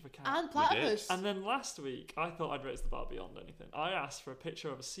got a picture of a cat. And platypus. And then last week, I thought I'd raise the bar beyond anything. I asked for a picture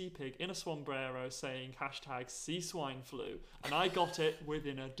of a sea pig in a sombrero saying hashtag sea swine flu, and I got it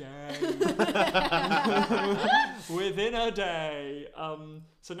within a day. Within a day.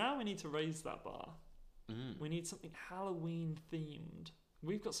 So now we need to raise that bar. We need something Halloween themed.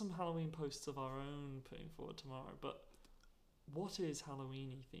 We've got some Halloween posts of our own putting forward tomorrow, but what is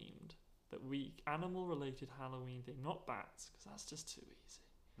Halloween-y themed? Animal related Halloween thing, not bats, because that's just too easy.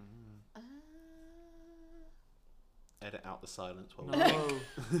 Edit out the silence while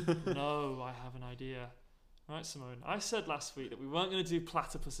No, I have an idea. Right, Simone, I said last week that we weren't going to do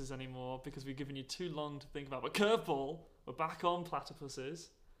platypuses anymore because we've given you too long to think about, but curveball, we're back on platypuses.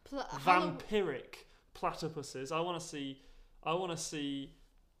 Vampiric platypuses. I want to see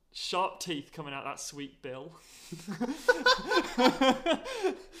sharp teeth coming out that sweet bill.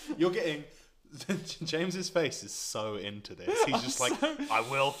 You're getting... James's face is so into this. He's just like, I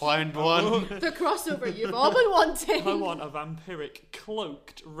will find one. The crossover you've all been wanting. I want a vampiric,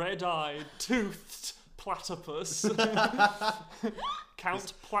 cloaked, red-eyed, toothed platypus.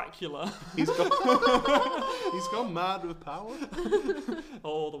 Count Placula. He's gone mad with power.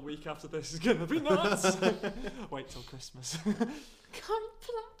 Oh, the week after this is gonna be nuts. Wait till Christmas.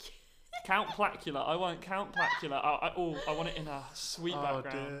 Count Placula. I want Count Placula. I want it in a sweet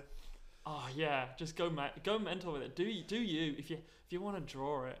background. Dear. Oh yeah, just go mental with it. Do you if you want to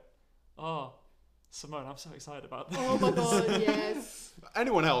draw it? Oh, Simone, I'm so excited about this. Oh my god, yes.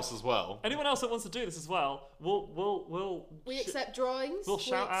 Anyone else as well? Anyone else that wants to do this as well? We accept drawings. We'll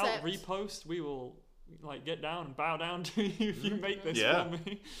shout out, repost. We will get down and bow down to you if you make this for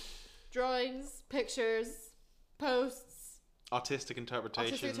me. Drawings, pictures, posts, artistic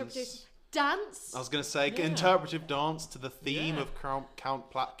interpretations. Dance. I was going to say interpretive dance to the theme of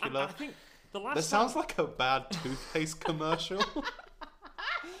Count Placula. I think the last. That sounds like a bad toothpaste commercial.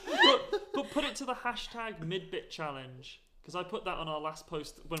 but put it to the hashtag midbit challenge, because I put that on our last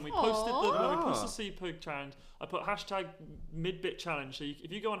post when we posted the Sea Pig challenge. I put hashtag midbit challenge. So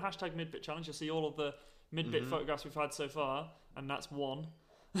if you go on hashtag midbit challenge, you'll see all of the midbit photographs we've had so far, and that's one.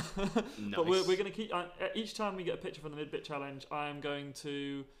 Nice. But we're going to keep each time we get a picture from the midbit challenge, I am going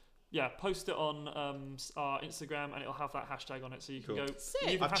to post it on our Instagram, and it'll have that hashtag on it, so you can go.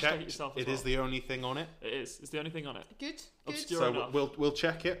 You can hashtag it yourself as well. It is the only thing on it. It is. It's the only thing on it. Good. So enough. We'll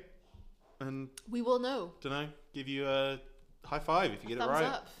check it, and we will know. Don't know. Give you a high five if you get it right.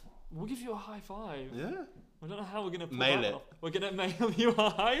 Up. We'll give you a high five. Yeah. I don't know how we're gonna mail it. Off. We're gonna mail you a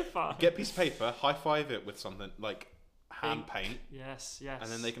high five. Get a piece of paper, high five it with something like hand paint. Yes.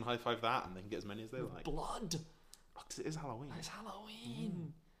 And then they can high five that, and they can get as many as they like. Blood. Oh, 'cause it is Halloween. It's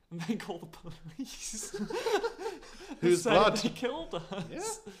Halloween. And they call the police. Whose blood? They killed us.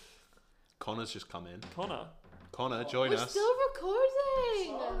 Yeah. Connor's just come in. Connor, join us. We're still recording.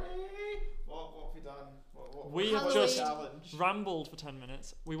 Sorry. What have we done? We have just rambled for 10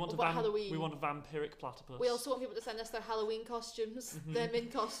 minutes. We want Halloween. We want a vampiric platypus. We also want people to send us their Halloween costumes. Them in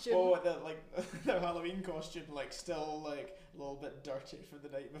costume. Oh, their Halloween costume, still a little bit dirty from the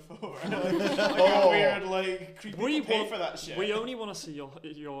night before. A weird, creepy pay for that shit. We only want to see your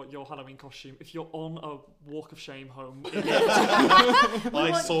Halloween costume if you're on a walk of shame home.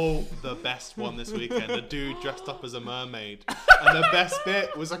 I saw the best one this weekend. A dude dressed up as a mermaid, and the best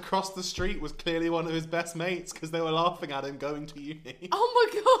bit was across the street was clearly one of his best mates because they were laughing at him going to uni. Oh my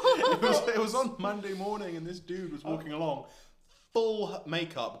god! It was on Monday morning, and this dude was walking along, full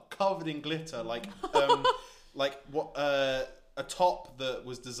makeup, covered in glitter, like what a top that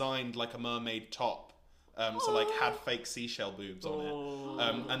was designed like a mermaid top. So like had fake seashell boobs on it,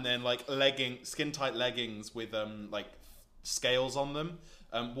 and then like skin tight leggings with like scales on them.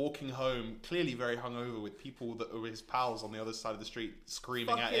 Walking home, clearly very hungover, with people that were his pals on the other side of the street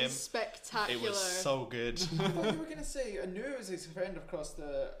screaming at him. Spectacular! It was so good. I thought you were gonna say I knew it was his friend across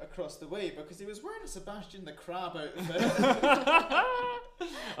the way because he was wearing a Sebastian the Crab outfit.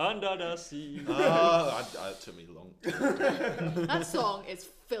 Under the sea. It took me long. That song is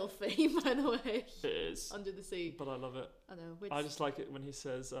filthy, by the way. It is. Under the sea. But I love it. I know. I just like it when he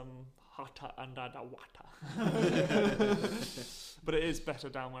says "hata under the water." But it is better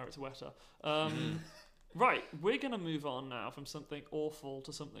down where it's wetter. Right, we're going to move on now from something awful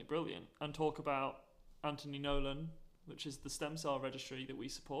to something brilliant and talk about Anthony Nolan, which is the stem cell registry that we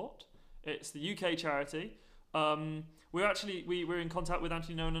support. It's the UK charity. We're in contact with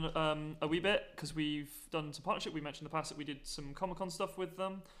Anthony Nolan a wee bit because we've done some partnership. We mentioned in the past that we did some Comic-Con stuff with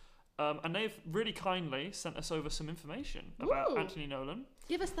them. And they've really kindly sent us over some information about Anthony Nolan.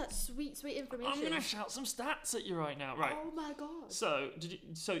 Give us that sweet, sweet information. I'm going to shout some stats at you right now. Right. Oh my god. So,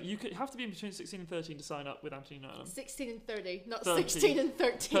 you have to be in between 16 and 13 to sign up with Anthony Nolan. 16 and 30, not 13. 16 and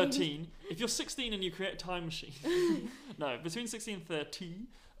 13. 13. If you're 16 and you create a time machine. No, between 16 and 13.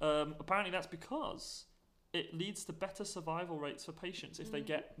 Apparently that's because it leads to better survival rates for patients if they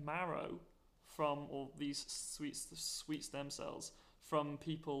get marrow from all these sweet stem cells from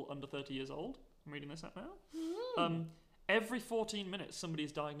people under 30 years old. I'm reading this out now. Every 14 minutes, somebody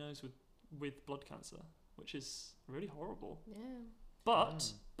is diagnosed with blood cancer, which is really horrible. Yeah.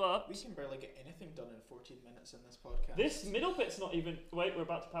 But we can barely get anything done in 14 minutes in this podcast. This middle bit's not even. Wait, we're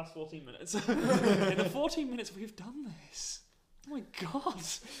about to pass 14 minutes. In the 14 minutes we've done this. Oh my god.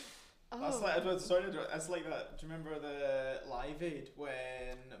 Oh. That's like that. Do you remember the Live Aid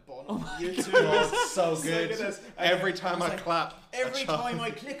when Bono on YouTube? Oh, so good. Every time I like, clap, every time I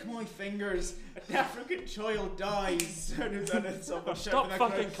click my fingers, an African child dies. And it's Stop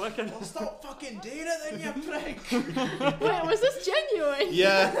fucking clicking. Well, stop fucking doing it then, you prick. Wait, was this genuine?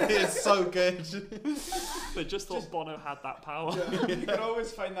 Yeah, it's so good. They just thought Bono had that power. Yeah, you can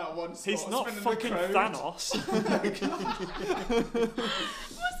always find that one Scotsman. He's not in the fucking crowd. Thanos.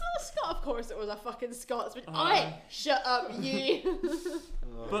 Scott, of course it was a fucking Scotsman. Oi, shut up, you.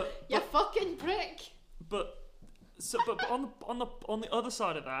 But you fucking prick. But on the other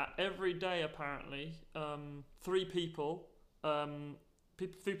side of that, every day apparently, three people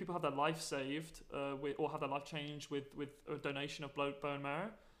have their life saved, or have their life changed with a donation of bone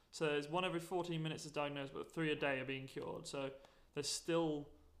marrow. So there's one every 14 minutes is diagnosed, but 3 a day are being cured. So there's still.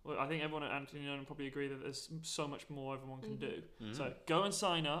 Well, I think everyone at Anthony Nolan probably agree that there's so much more everyone can do. Mm-hmm. So go and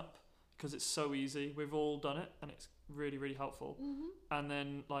sign up because it's so easy. We've all done it, and it's really, really helpful. Mm-hmm.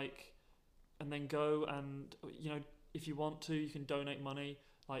 And then go and if you want to, you can donate money.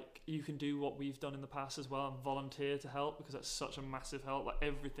 Like you can do what we've done in the past as well and volunteer to help because that's such a massive help. Like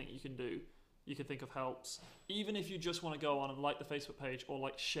everything you can do, you can think of helps. Even if you just want to go on and like the Facebook page or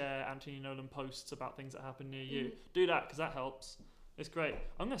like share Anthony Nolan posts about things that happen near you, do that because that helps. It's great.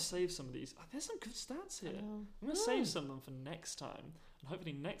 I'm going to save some of these. There's some good stats here. I'm going to save some of them for next time. And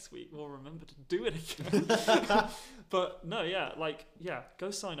hopefully next week we'll remember to do it again. But no, go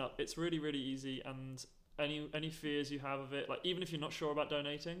sign up. It's really, really easy. And any fears you have of it, like even if you're not sure about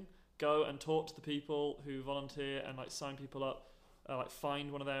donating, go and talk to the people who volunteer and like sign people up.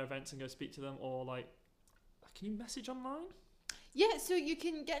 Find one of their events and go speak to them. Or can you message online? Yeah, so you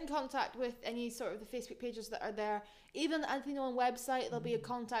can get in contact with any sort of the Facebook pages that are there. Even the Anthony Nolan website, there'll be a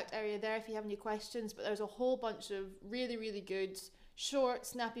contact area there if you have any questions. But there's a whole bunch of really, really good, short,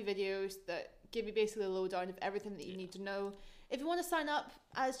 snappy videos that give you basically a lowdown of everything that you need to know. If you want to sign up,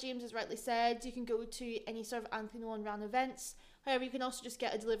 as James has rightly said, you can go to any sort of Anthony Nolan ran events. However, you can also just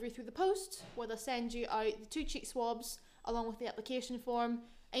get a delivery through the post where they'll send you out the 2 cheek swabs along with the application form.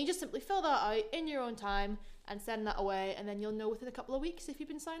 And you just simply fill that out in your own time and send that away, and then you'll know within a couple of weeks if you've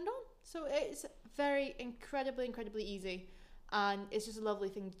been signed on. So it's very incredibly easy, and it's just a lovely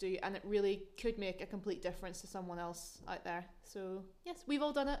thing to do, and it really could make a complete difference to someone else out there. So yes, we've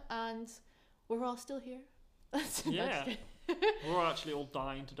all done it, and we're all still here. We're actually all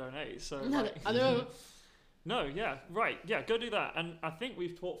dying to donate. So I know. No, yeah, right, yeah, go do that. And I think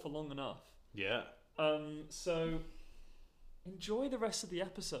we've talked for long enough. Yeah. So. Enjoy the rest of the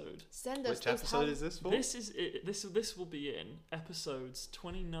episode. Send us. Which episode is this for? This will be in episodes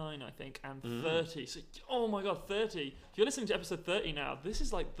 29, I think, and 30. So, oh my god, 30! If you're listening to episode 30 now, this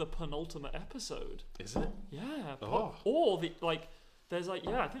is like the penultimate episode. Is it? Yeah. Oh. Or there's like,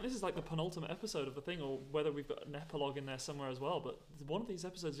 I think this is like the penultimate episode of the thing, or whether we've got an epilogue in there somewhere as well. But one of these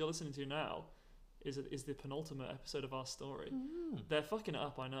episodes you're listening to now is the penultimate episode of our story. They're fucking it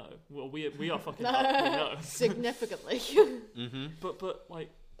up, I know. Well, we are fucking it up, we know. Significantly. Mm-hmm. But like,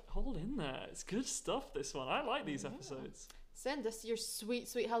 hold in there. It's good stuff, this one. I like these episodes. Send us your sweet,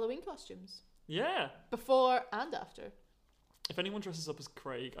 sweet Halloween costumes. Yeah. Before and after. If anyone dresses up as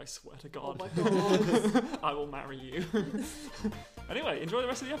Craig, I swear to God, Oh my God. I will marry you. Anyway, enjoy the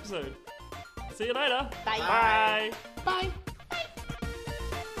rest of the episode. See you later. Bye. Bye. Bye.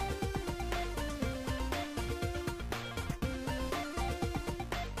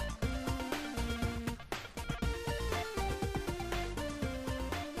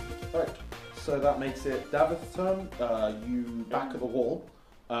 Alright, so that makes it Davith's turn. You back at the wall.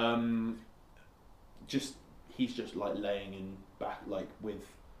 He's just like laying in back, like with,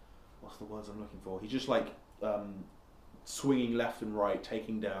 what's the words I'm looking for? He's just like swinging left and right,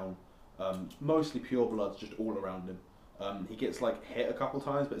 taking down mostly pure bloods just all around him. He gets like hit a couple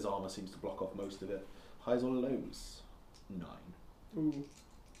times, but his armor seems to block off most of it. Highs or lows? 9. Ooh.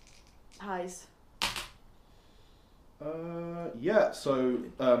 Highs. Yeah, so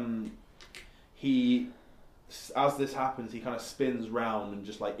he, as this happens, he kind of spins round and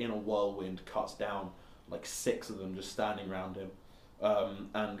just like in a whirlwind cuts down like 6 of them just standing around him,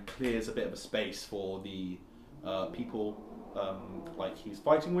 and clears a bit of a space for the people like he's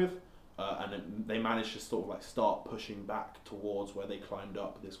fighting with, and they manage to sort of like start pushing back towards where they climbed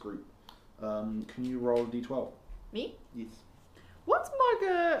up, this group. Can you roll a d12? Me? Yes. What's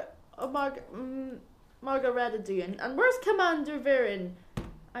Margareta doing? And where's Commander Viren?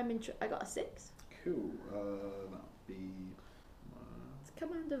 I got a 6. Cool. That'd be... What's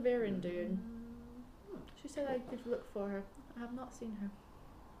Commander Viren doing? She said I could look for her. I have not seen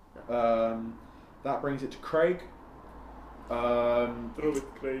her. That brings it to Craig. Throw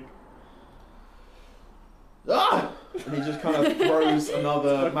it, Craig. Ah! And he just kind of throws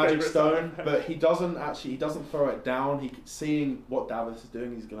another my magic favourite stone, time. but he doesn't throw it down. Seeing what Davith is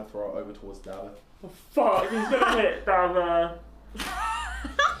doing, he's going to throw it over towards Davith. Oh, fuck, he's gonna hit down there.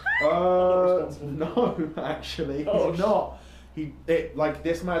 No, actually, Oh, he's not. Like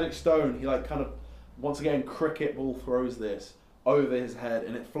this magic stone, he like kind of once again cricket ball throws this over his head,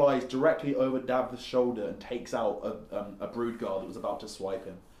 and it flies directly over Davith's shoulder and takes out a brood guard that was about to swipe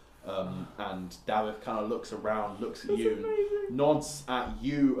him. And Davith kind of looks around, looks at you, Amazing. nods at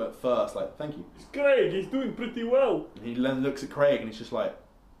you at first, like thank you. It's Craig, he's doing pretty well. And he then looks at Craig, and he's just like,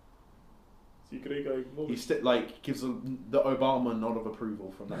 See, Craig, like gives the Obama nod of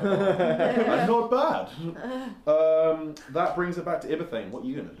approval from that. Like, not bad. That brings it back to Ibathane. What are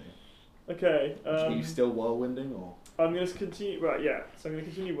you gonna do? Okay. Are you still whirlwinding, or I'm going to continue. Right, yeah. So I'm going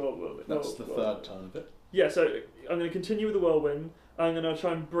to continue whirlwind. that's the third turn of it? Yeah. So I'm going to continue with the whirlwind. I'm going to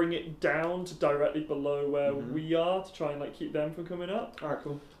try and bring it down to directly below where we are to try and like keep them from coming up. All right,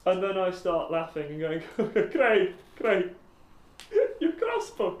 cool. And then I start laughing and going, Craig, your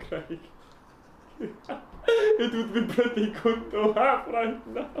crossbow, Craig. It would be pretty good to have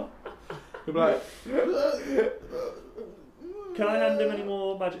right now. He'll be like, Can I hand him any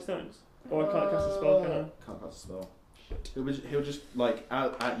more magic stones? Or I can't cast a spell, can I? Can't cast a spell. He'll just like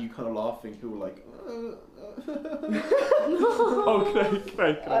at you, kind of laughing. He'll like. Oh,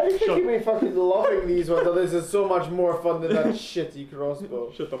 Craig. I keep me fucking loving these ones. This is so much more fun than that shitty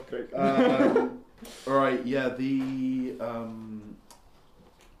crossbow. Shut up, Craig. Alright, yeah,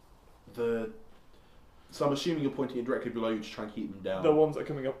 so I'm assuming you're pointing it directly below you to try and keep them down. The ones that are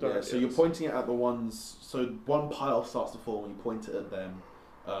coming up directly. Yeah, so you're pointing it at the ones, so one pile starts to fall and you point it at them,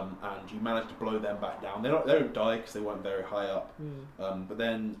 and you manage to blow them back down. They don't die because they weren't very high up. But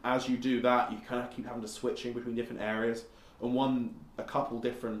then as you do that, you kind of keep having to switching between different areas, and a couple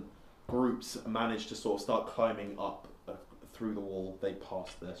different groups manage to sort of start climbing up through the wall. They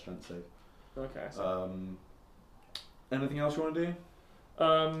pass their strength save. Okay. So. Anything else you want to do?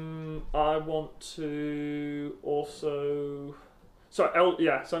 I want to also. So I'm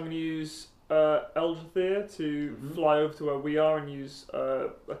going to use Eldrathir to fly over to where we are and use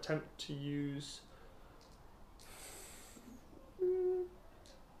attempt to use.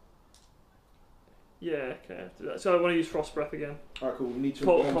 Yeah, okay, I have to do that. So I want to use Frost Breath again. Alright, cool. We need to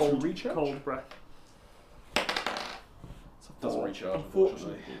Cold recharge. Cold Breath. Doesn't recharge,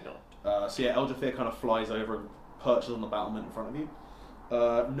 Unfortunately not. So yeah, Eldrathir kind of flies over and perches on the battlement in front of you.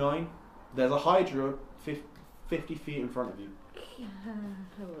 9. There's a Hydra 50 feet in front of you.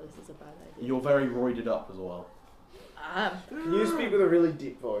 Oh, this is a bad idea. You're very roided up as well. Can you speak with a really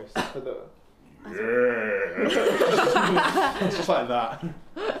deep voice? For the... It's just like that.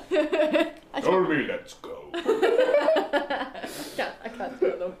 Tell me, let's go. I can't do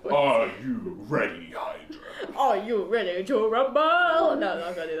it though. Are you ready, Hydra? Are you ready to rumble? No, I'm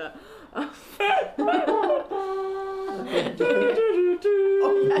not gonna do that.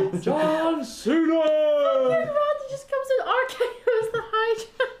 Oh, yes. John Cena! Randy just comes in RKO's the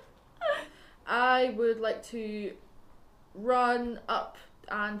Hydra. I would like to run up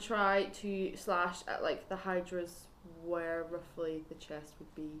and try to slash at like the Hydra's where roughly the chest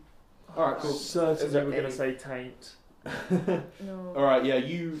would be. Alright, cool. Certainly we're going to say taint. No. Alright, yeah,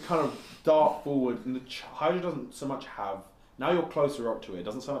 you kind of dart forward, and the Hydra doesn't so much have. Now you're closer up to it, it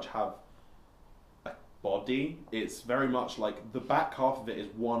doesn't so much have a body. It's very much like the back half of it is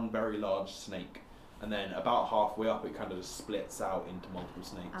one very large snake, and then about halfway up it kind of just splits out into multiple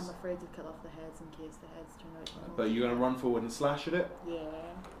snakes. I'm afraid to cut off the heads in case the heads turn out. But you're going to run forward and slash at it? Yeah.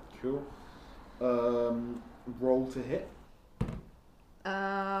 Cool. Roll to hit.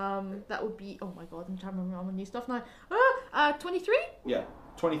 That would be. Oh my god, I'm trying to remember all my new stuff now. 23. Yeah,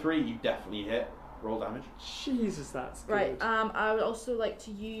 23, you definitely hit. Roll damage. Jesus, that's good. Right. I would also like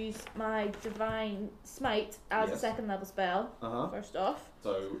to use my divine smite as a Yes. second level spell. Uh-huh. First off.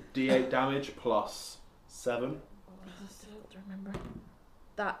 So, d8 damage plus 7. I just have to remember.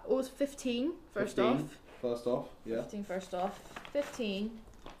 That was 15. First 15. off. First off, yeah. 15 first off. 15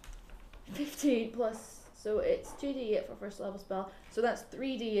 plus. So it's 2d8 for first level spell. So that's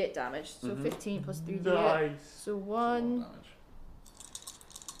 3d8 damage. So Mhm. 15 plus 3d8. Nice. So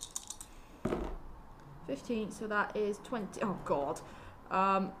 15. So that is 20. Oh god.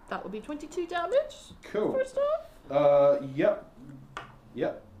 That would be 22 damage. Cool. First off. Yep.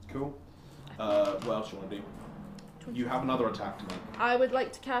 Yep, cool. What else do you want to do? You have another attack to make. I would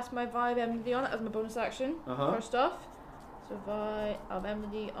like to cast my Vibe Enmity on it as my bonus action. Uh-huh. First off. So Vibe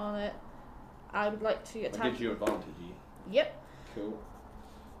Enmity on it. I would like to That attack. gives you advantage. Yep. Cool.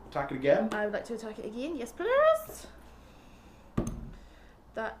 Attack it again. I would like to attack it again. Yes, please.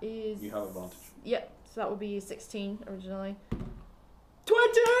 That is. You have advantage. Yep. So that would be 16 originally.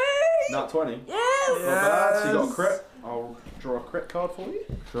 20! Not 20. Yes! Not bad. So you got a crit. I'll draw a crit card for you.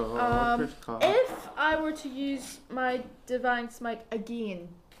 If I were to use my Divine Smite again,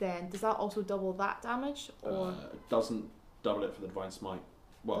 then does that also double that damage? Or It doesn't double it for the Divine Smite.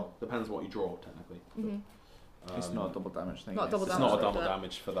 Well, depends what you draw, technically. Mhm. It's not a double damage thing. Not double It's damage not a for double that.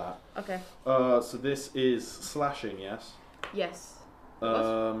 damage for that. Okay. So this is slashing, yes? Yes.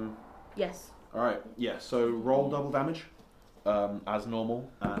 Yes. Alright, yeah, so roll double damage as normal,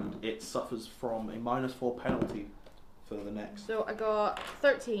 and it suffers from a -4 penalty for the next. So I got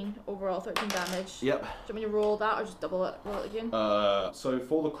 13 overall, 13 damage. Yep. Do you want me to roll that or just roll it again? So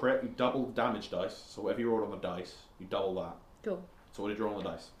for the crit, you double the damage dice. So whatever you rolled on the dice, you double that. Cool. So what did you roll on the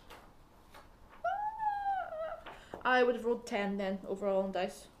dice? I would have rolled 10 then overall on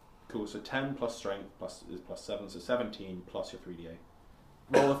dice. Cool. So 10 plus strength is plus 7, so 17 plus your 3d8.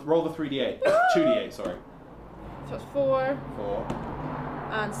 Roll the 3d8. 2d8, sorry. So it's 4 4.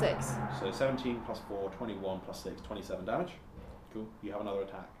 and 6. So 17 plus 4, 21 plus 6, 27 damage. Cool. You have another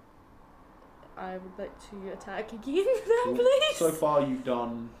attack. I would like to attack again then, Cool. please. So far you've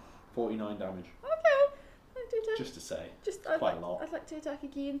done 49 damage. Okay. I'd to attack. Just to say. I'd like to attack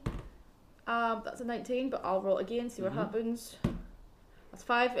again. That's a 19, but I'll roll again, see what Mhm. happens. That's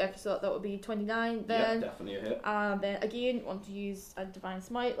 5, okay, so that would be 29 then. Yeah, definitely a hit. And then again, want to use a Divine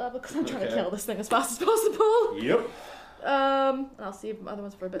Smite level because I'm trying to Okay. kill this thing as fast as possible. Yep. And I'll save my other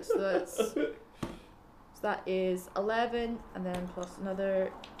ones for a bit. So that is 11, and then plus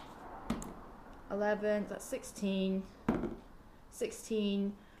another 11. That's 16.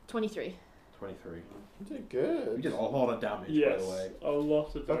 16, 23. 23. You did good. You did a lot of damage, by Yes, the way. a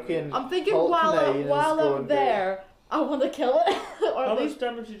lot of damage. Fucking I'm thinking Hulk while Knight is I'm going there, I want to kill it, or How at much least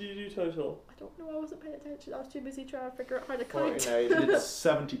damage did you do total? I don't know. I wasn't paying attention. I was too busy trying to figure out how to good. count. 49. She did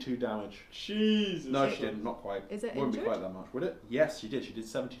 72 damage. Jesus. No, she didn't. Not quite. Is it Wouldn't be injured? quite that much, would it? Yes, she did. She did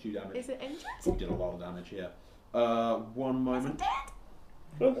 72 damage. Is it injured? She did a lot of damage, yeah. One moment.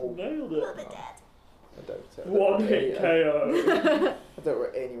 Oh, nailed it. I doubt it. One hit KO. I doubt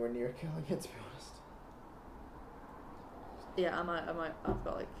we're anywhere near killing it, to be honest. Yeah, I might. I've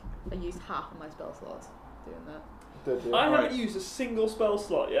got I used half of my spell slots doing that. Did you? I Alright. haven't used a single spell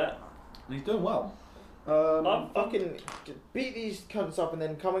slot yet. And he's doing well. Fucking beat these cunts up and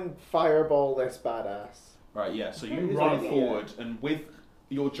then come and fireball this badass. Right, yeah, so you Who's run that? forward, and with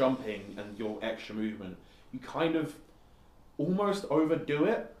your jumping and your extra movement, you kind of almost overdo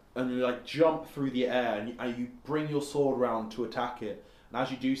it, and you jump through the air, and you bring your sword round to attack it, and as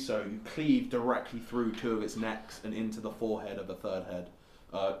you do so, you cleave directly through 2 of its necks and into the forehead of the third head.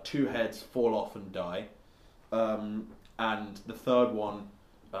 2 heads fall off and die, and the third one,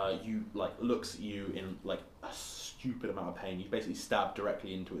 looks at you in a stupid amount of pain. You basically stab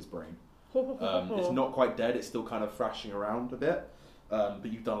directly into its brain. It's not quite dead. It's still kind of thrashing around a bit. But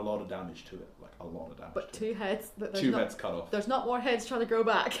you've done a lot of damage to it, like a lot of damage. But two heads. Heads cut off. There's not more heads trying to grow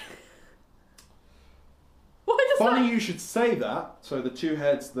back. Funny you should say that. So the 2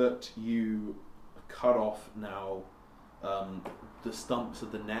 heads that you cut off now, the stumps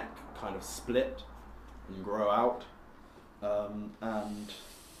of the neck kind of split and grow out, and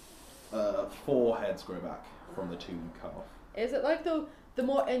 4 heads grow back from the 2 you cut off. Is it like though? The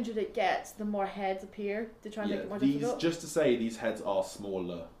more injured it gets, the more heads appear to try and make it more difficult? Just to say, these heads are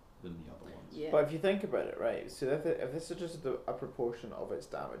smaller than the other ones. Yeah. But if you think about it, right, so if this is just a proportion of its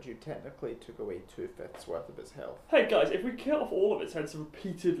damage, you technically took away 2/5 worth of its health. Hey guys, if we kill off all of its heads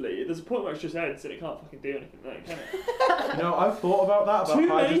repeatedly, there's a point where it's just heads and it can't fucking do anything then, can it? You know, I've thought about that, Too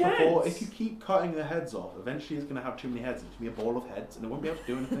about many Hydras before. heads. If you keep cutting the heads off, eventually it's going to have too many heads. It's going to be a ball of heads and it won't be able to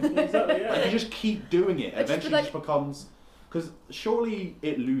do anything. Exactly, yeah. Like, you just keep doing it. It's Eventually like- it just becomes... Because surely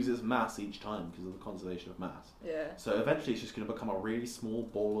it loses mass each time because of the conservation of mass. Yeah. So eventually it's just going to become a really small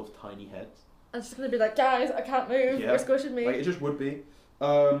ball of tiny heads. And it's just going to be like, guys, I can't move. Yeah. You're squishing me. Like, it just would be.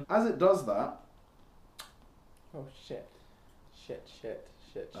 As it does that, Oh shit. Shit.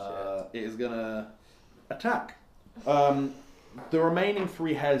 it is going to attack. The remaining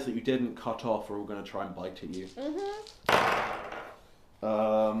 3 heads that you didn't cut off are all going to try and bite at you.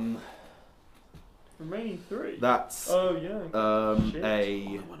 Remaining 3. That's Oh yeah. Shit.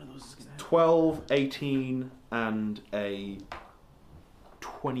 a 12, 18, and a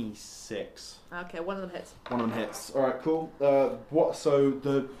 26. Okay, one of them hits. One of them hits. All right, cool. So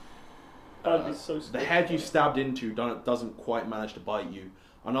the That'd be so the scary. head you stabbed into doesn't quite manage to bite you.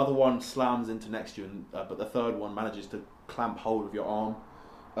 Another one slams into next to you, but the third one manages to clamp hold of your arm,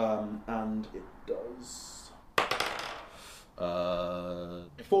 and it does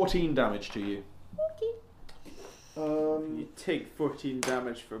 14 damage to you. You take 14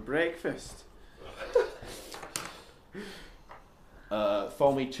 damage for breakfast.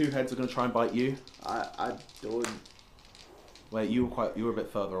 Tholme, 2 heads are going to try and bite you. I don't. Wait, you were a bit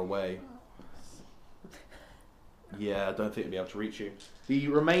further away. Yeah, I don't think it'll be able to reach you. The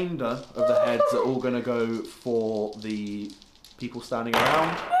remainder of the heads are all going to go for the people standing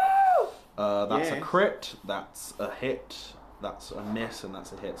around. That's a Yeah. crit, that's a hit, that's a miss, and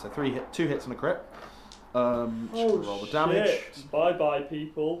that's a hit. So 2 hits and a crit. Roll the damage. Shit. Bye bye,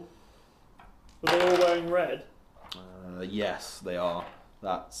 people. Are they all wearing red? Yes, they are.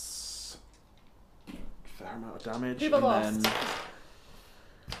 That's a fair amount of damage. People and lost.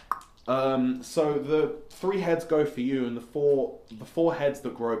 then, so the 3 heads go for you, and the four heads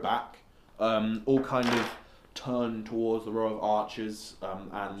that grow back, all kind of turn towards the row of archers,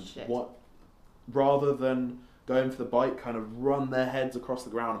 and Shit. rather than going for the bite, kind of run their heads across the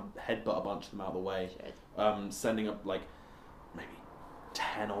ground and headbutt a bunch of them out of the way, Shit. sending up like maybe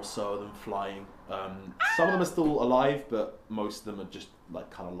 10 or so of them flying. Some of them are still alive, but most of them are just like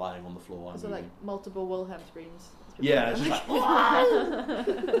kind of lying on the floor. So like multiple Wilhelm screams. yeah, it's just like,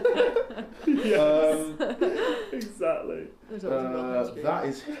 Exactly. There's always a Wilhelm scream. that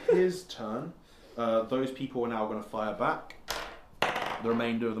is his turn. Those people are now going to fire back. The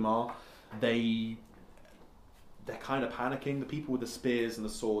remainder of them are. They're kind of panicking. The people with the spears and the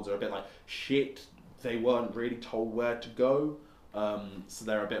swords are a bit like, shit, they weren't really told where to go. So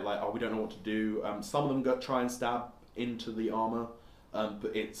they're a bit like, oh, we don't know what to do. Some of them try and stab into the armour,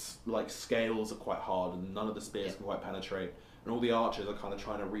 but it's like scales are quite hard and none of the spears can quite penetrate. And all the archers are kind of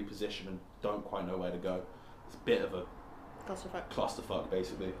trying to reposition and don't quite know where to go. It's a bit of a clusterfuck,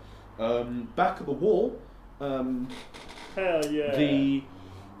 basically. Back at the wall, Hell yeah. the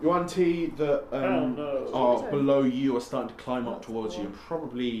Yuan-Ti that Hell no. are below you are starting to climb up towards you, and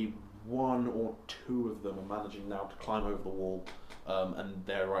probably 1 or 2 of them are managing now to climb over the wall, and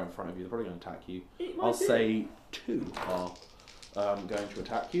they're right in front of you. They're probably going to attack you. I'll say 2 are going to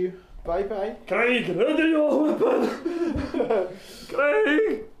attack you. Bye bye. Craig, ready your weapon!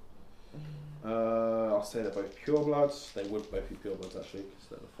 Craig! I'll say they're both purebloods. They would both be purebloods actually, because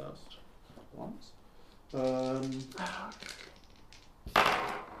they're the first ones.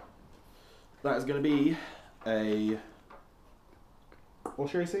 That is going to be a...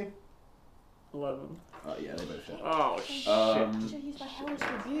 What's your AC? 11. Oh yeah, they both hit. Oh shit. Should use my hellish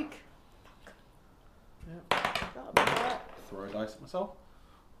rebuke. Throw a dice at myself.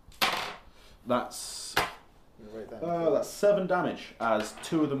 That's Right then. that's 7 damage as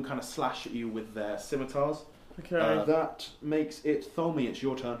 2 of them kind of slash at you with their scimitars. Okay. That makes it Tholme. It's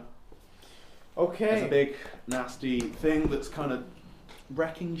your turn. Okay. There's a big nasty thing that's kind of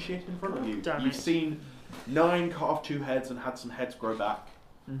wrecking shit in front of you. Damn You've it. seen 9 cut off 2 heads and had some heads grow back.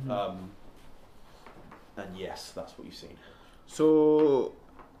 Mhm. And yes, that's what you've seen. So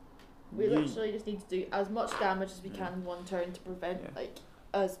We literally just need to do as much damage as we can in one turn to prevent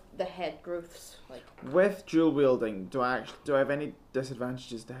as the head growths. with dual wielding, do I have any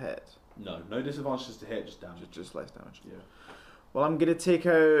disadvantages to hit? No disadvantages to hit, just damage. Just less damage. Yeah. Well, I'm gonna take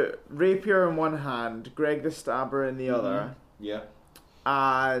out Rapier in one hand, Greg the Stabber in the other, Yeah.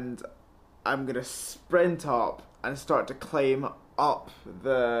 and I'm gonna sprint up and start to climb up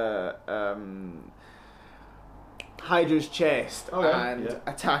the Hydra's chest and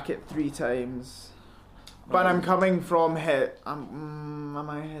attack it 3 times. But I'm coming from hit. Am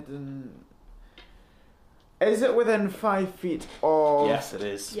I hidden? Is it within 5 feet of? Yes, it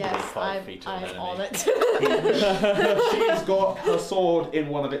is. Yes, within 5 feet of an I'm enemy. on it. She's got her sword in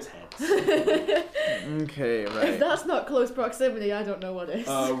one of its heads. Okay, right. If that's not close proximity, I don't know what is.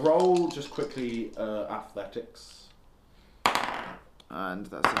 Roll just quickly athletics. And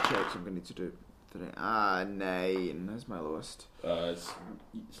that's a check, so I'm going to need to do 3. 9 is my lowest. It's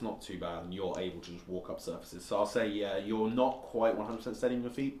not too bad, and you're able to just walk up surfaces. So I'll say, you're not quite 100% steady on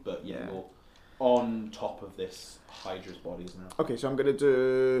your feet, but you're on top of this Hydra's bodies now. Okay, so I'm going to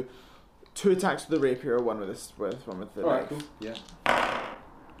do 2 attacks with the rapier, one with one with the knife. Cool. Yeah.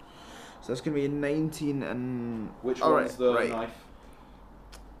 So that's going to be 19 and... Which All one's the right. knife?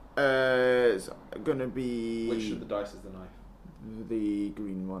 It's going to be... Which of the dice is the knife? The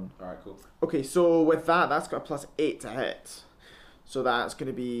green one. Alright, cool. Okay, so with that's got a +8 to hit. So that's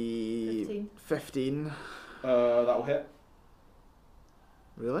going to be 15. That will hit.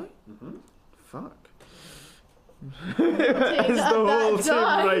 Really? Mm-hmm. Fuck. Take Is the whole team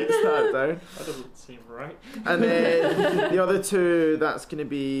die. writes that down? That doesn't seem right. And then the other 2, that's going to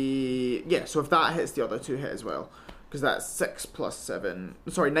be... Yeah, so if that hits, the other 2 hit as well. Because that's 6 plus 7...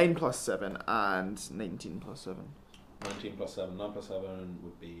 Sorry, 9 plus 7 and 19 plus 7. 19 plus 7. 9 plus 7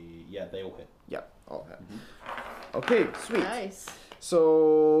 would be... Yeah, they all hit. Yeah, all hit. Mm-hmm. Okay, sweet. Nice.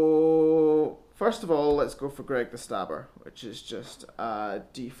 So, first of all, let's go for Greg the Stabber, which is just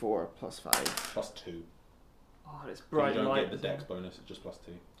D4 plus 5. Plus 2. Oh, it's You bright don't light. get the dex bonus, it's just plus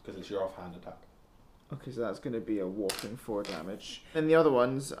 2. Because it's your offhand attack. Okay, so that's going to be a whopping 4 damage. And the other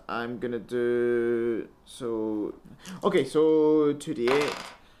ones, I'm going to do... So... Okay, so 2d8.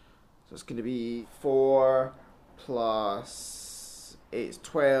 So it's going to be 4 plus 8 is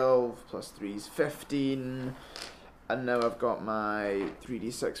 12, plus 3 is 15. And now I've got my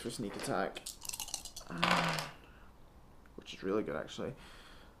 3d6 for sneak attack. Which is really good, actually.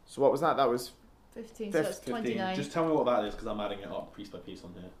 So what was that? That was... 15, so that's 29. Just tell me what that is, because I'm adding it up piece by piece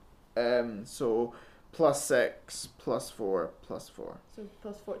on here. So plus 6, plus 4, plus 4. So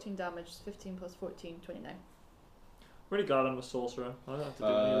plus 14 damage, 15 plus 14, 29. Really glad I'm a sorcerer. I don't have to do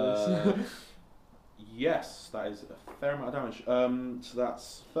any of this. Yes, that is a fair amount of damage. So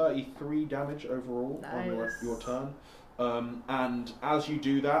that's 33 damage overall on your turn. And as you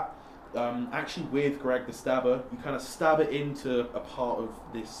do that, actually with Greg the Stabber, you kind of stab it into a part of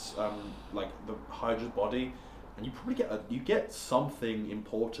this, like the Hydra's body, and you probably get something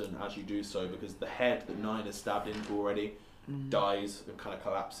important as you do so, because the head that Nine is stabbed into already dies and kind of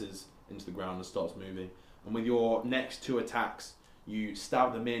collapses into the ground and starts moving. And with your next 2 attacks, you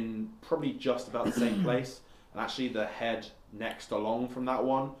stab them in probably just about the same place, and actually the head next along from that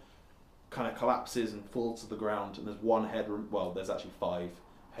one kind of collapses and falls to the ground, and there's one head, well, there's actually 5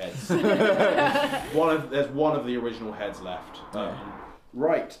 heads. There's one of the original heads left.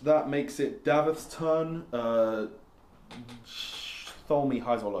 Right, that makes it Davith's turn. Tholme,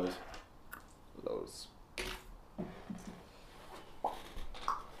 highs or lows? Lows.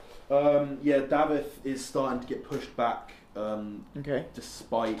 Davith is starting to get pushed back, Okay.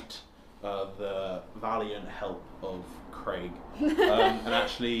 despite the valiant help of Craig. And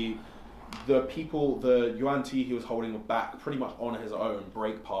actually, the Yuan Ti he was holding back pretty much on his own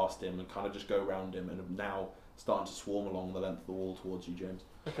break past him and kind of just go around him, and are now starting to swarm along the length of the wall towards you, James.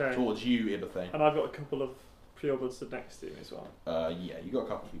 Okay. Towards you, Ibathane. And I've got a couple of purebloods stood next to me as well. Yeah, you got a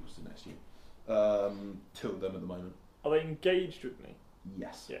couple of people sitting next to you. 2 of them at the moment. Are they engaged with me?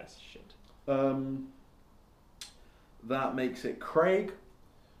 Yes. Yes, shit. That makes it Craig,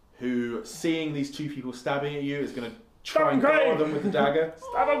 who, seeing these 2 people stabbing at you, is going to try and gore them with the dagger.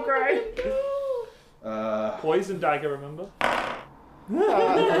 Stab him, Craig! Poison dagger, remember?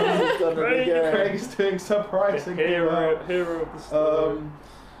 Craig's doing surprisingly Hero well. of the story.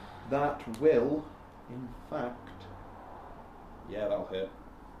 That will, in fact... Yeah, that'll hit.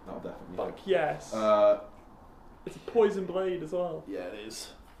 That'll definitely Fuck yes. hit. It's a poison blade as well. Yeah, it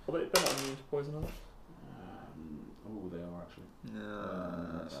is. Well, they're not immune to poison, are they? Oh, they are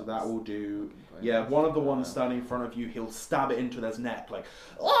actually. So that will do. Yeah, one of the ones standing in front of you, he'll stab it into his neck, like,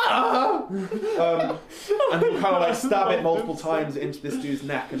 ah! And he'll kind of like stab it multiple times into this dude's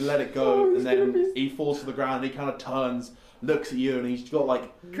neck and let it go, and then he falls to the ground. And he kind of turns, looks at you, and he's got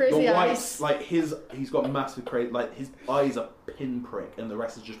like Crazy the white, eyes. like he's got massive like his eyes are pinprick, and the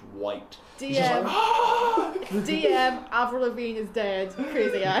rest is just white. He's just like, DM, ah! DM, Avril Lavigne is dead.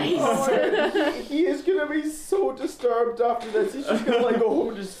 Crazy eyes. He is gonna be so disturbed after this. He's just gonna like go home,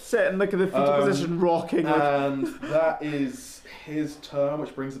 and just sit in like the fetal position, rocking. And that is his turn,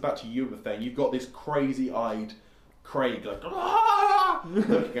 which brings it back to you, Bethane. You've got this crazy-eyed Craig, like, ah!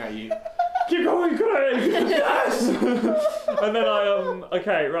 looking at you. Keep going, Craig! Yes! And then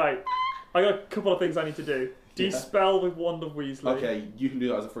okay, right. I got a couple of things I need to do. Dispel with Wand of Weasley. Okay, you can do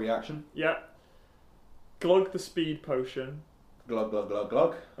that as a free action. Yeah. Glug the speed potion. Glug, glug, glug,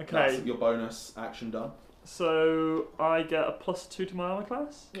 glug. Okay. That's your bonus action done. So I get a +2 to my armor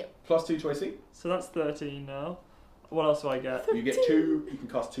class. +2 to AC. So that's 13 now. What else do I get? You get 2, you can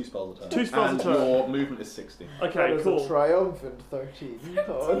cast 2 spells a turn. 2 spells a turn. And your movement is 60. Okay, That is cool. a triumphant 13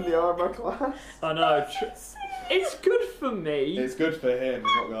 on the armor class. I know. It's good for me. It's good for him,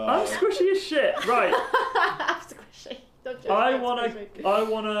 I'm not gonna I'm lie. squishy as shit. Right. I'm squishy. Don't judge I me, I'm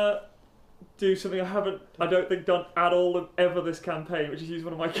wanna squishy. do something I don't think done at all of ever this campaign, which is use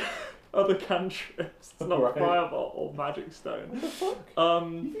one of my other cantrips. It's not Right. Fireball or Magic Stone. What the fuck?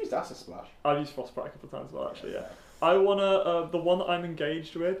 You've used Acid Splash. I've used Frostbite a couple of times as well, actually, yeah. I wanna, the one that I'm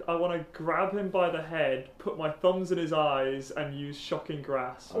engaged with, I wanna grab him by the head, put my thumbs in his eyes, and use Shocking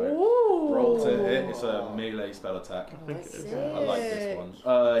Grasp. Alright. Ooh. Roll to hit, it's a melee spell attack. I think it is. Sick. Yeah. I like this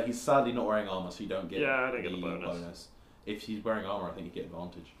one. He's sadly not wearing armor, so you don't get, Yeah, I don't get the bonus. If he's wearing armor, I think you get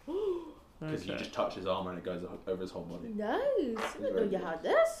advantage. Because you Okay. just touch his armor and it goes over his whole body. Nice. I didn't know you had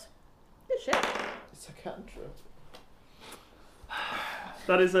this. Good shit. It's a cantrip.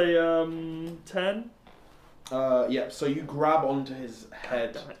 That is a 10. Yeah, so you grab onto his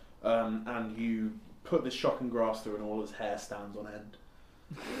head Damn it. and you put this shocking grass through and all his hair stands on end.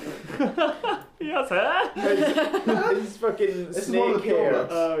 He has hair. It's fucking This is one of snake the hair. pure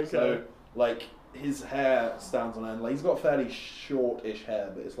Oh, okay. So, like, his hair stands on end. Like, he's got fairly short-ish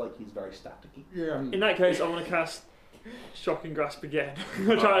hair, but it's like he's very staticky. Yeah. In that case, I want to cast Shocking Grasp again.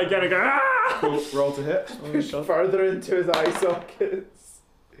 I'll try it again and go, ah! Cool. Roll to hit. Push further into his eye sockets.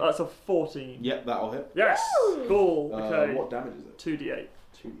 That's a 14. Yep, that'll hit. Yes! Cool. Okay. What damage is it? 2d8.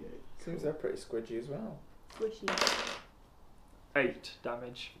 2d8. Seems they're pretty squidgy as well. Squishy. 8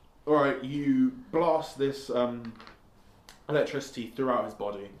 damage. Alright, you blast this electricity throughout his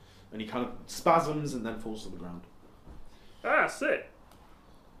body, and he kind of spasms and then falls to the ground. Ah, sick.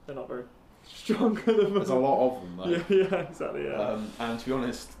 They're not very stronger than There's a lot of them, though. Yeah, exactly, yeah. And to be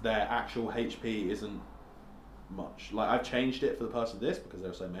honest, their actual HP isn't much. Like, I've changed it for the purpose of this because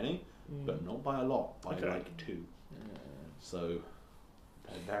there are so many, but not by a lot, by Okay. like 2. So,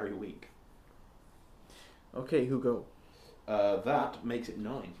 they're very weak. Okay, who go? That makes it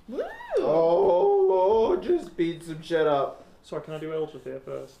 9. Woo! Oh, just beat some shit up. Sorry, can I do Eldritch here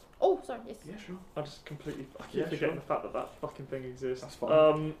first? Oh, sorry. Yes. Yeah, sure. I just completely I keep Yeah, forgetting sure. the fact that that fucking thing exists. That's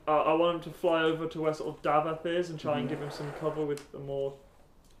fine. I want him to fly over to where sort of Daveth is and try and give him some cover with the more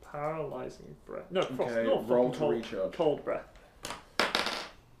paralysing breath. No, frost. Okay, Not roll fucking to cold, recharge. cold breath.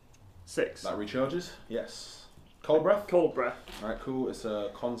 6. That recharges? Yes. Cold breath? Cold breath. Alright, cool. It's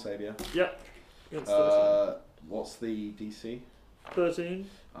a con save, yeah. Yep. Against What's the DC? 13.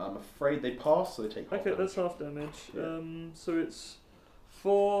 I'm afraid they pass, so they take half Okay, damage. that's half damage. Yeah. So it's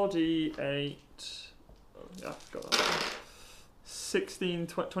 4d8. Oh, yeah, I've got that one. 16,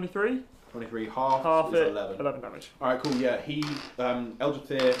 23. 23, half, Half is it. 11. Damage. Alright, cool, yeah. He,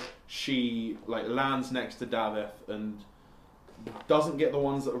 Eldrithr, she, like, lands next to Daveth and doesn't get the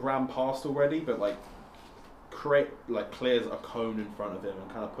ones that have ran past already, but, like, clears a cone in front of him and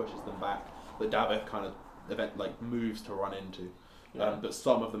kind of pushes them back that Daveth kind of, moves to run into. Yeah. But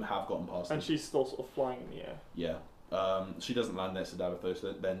some of them have gotten past And him. she's still sort of flying in the air. Yeah. She doesn't land next to Daveth, though,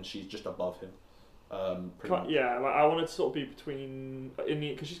 so then she's just above him. Pretty much. Yeah, like I wanted to sort of be between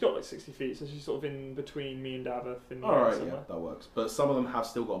because she's got like 60 feet, so she's sort of in between me and Daveth in the air Alright, somewhere. yeah, that works. But some of them have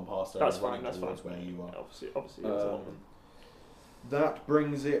still gotten past her That's and fine. running That's fine. towards where you are. Obviously, that's a lot of them. That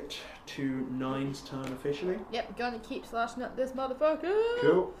brings it to Nine's turn officially. Yep, gonna keep slashing at this motherfucker.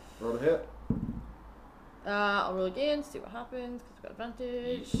 Cool. Roll a hit. I'll roll again, see what happens, because I've got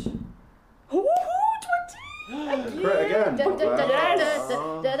advantage. Ooh, Crit again.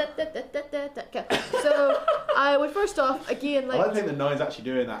 So I would first off again I like think the 9's actually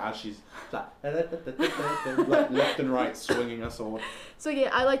doing that as she's like left and right swinging a sword. so yeah,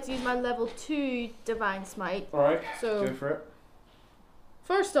 I like to use my level 2 divine smite. Alright, So go for it.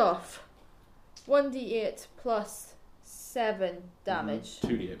 first off, 1d8 plus 7 damage.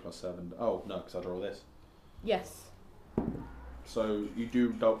 2d8 plus 7. Oh, no, because I draw this. Yes. So you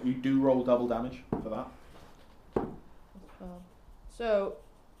do roll double damage for that. So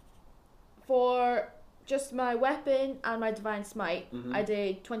for just my weapon and my divine smite, I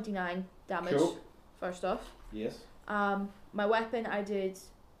did 29 damage. Cool. First off. Yes. My weapon I did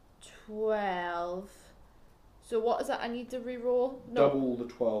 12. So what is that I need to re-roll? No, Double the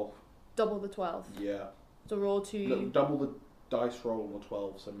 12. double the 12. Yeah. So roll 2. No, double the dice roll on the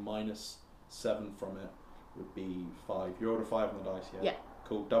 12, so minus 7 from it would be 5. You rolled a 5 on the dice, yeah? Yeah.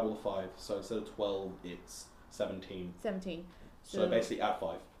 Cool, double the 5. So instead of 12, it's 17. 17. So basically add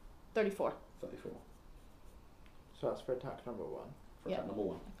 5. 34. 34. So that's for attack number 1. For Yeah. attack number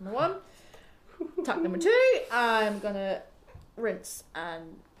 1. Number 1. Attack number 2, I'm gonna rinse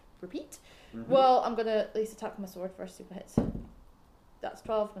and repeat. Well, I'm gonna at least attack with my sword first, see if it hits. That's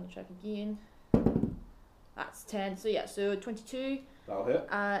 12, I'm gonna check again. That's 10, so yeah, so 22. That'll hit.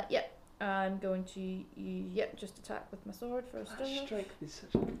 Yep, I'm going to, just attack with my sword first. Strike is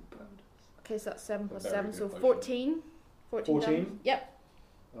such a good bonus. Okay, so that's 7 plus Very 7, good so potion. 14. 14 damage. 14? Yep,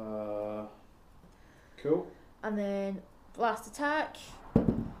 Cool. and then last attack.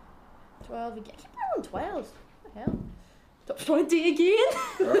 12 again. Keep rolling 12s. What the hell? Top 20 again.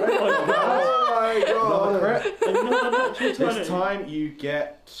 Alright. Oh my Another god! crit. Another natural 20. This time you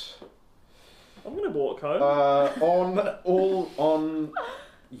get I'm gonna walk home. on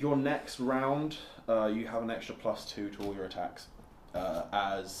your next round, you have an extra +2 to all your attacks,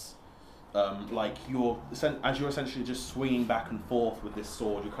 as you're essentially just swinging back and forth with this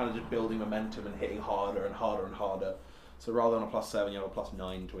sword. You're kind of just building momentum and hitting harder and harder and harder. So rather than a +7, you have a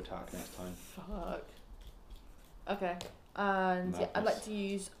 +9 to attack next time. Fuck. Okay. And yeah, I'd Nice. like to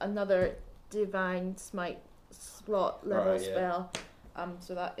use another divine smite slot level Right, yeah. spell.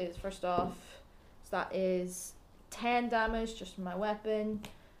 So that is first off. So that is 10 damage just from my weapon,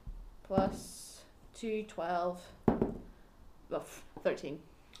 plus 2, 12, well, 13.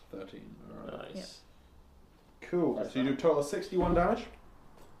 13. Alright. Nice. Cool. So you do a total of 61 damage.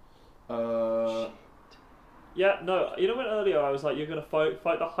 Yeah, no, you know when earlier I was like, you're gonna fight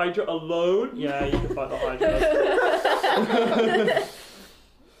the Hydra alone? Yeah, you can fight the Hydra.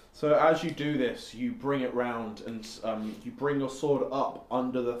 So as you do this, you bring it round and you bring your sword up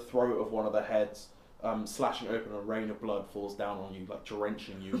under the throat of one of the heads, slashing open. A rain of blood falls down on you, like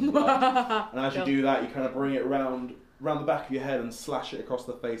drenching you in blood. And as you do that, you kind of bring it round the back of your head and slash it across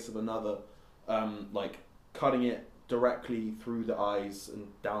the face of another, like cutting it directly through the eyes and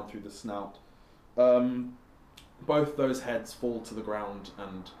down through the snout. Both those heads fall to the ground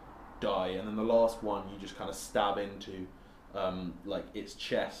and die, and then the last one you just kind of stab into like its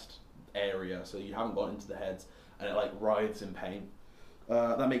chest area, so you haven't got into the heads, and it like writhes in pain.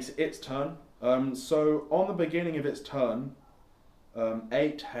 That makes it its turn. So on the beginning of its turn,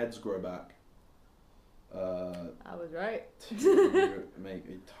 8 heads grow back. I was right. To make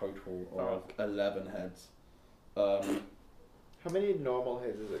a total of 11 heads. How many normal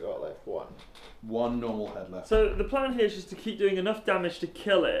heads has it got left? 1. 1 normal head left. So the plan here is just to keep doing enough damage to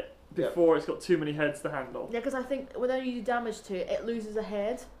kill it before it's got too many heads to handle. Yeah, because I think whenever you do damage to it, it loses a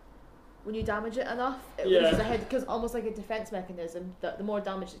head. When you damage it enough, it Yeah. loses a head, because almost like a defense mechanism, that the more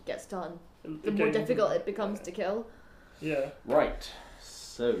damage it gets done, the more difficult it becomes to kill. Yeah. Right.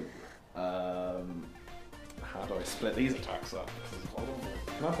 So, how do I split these attacks up?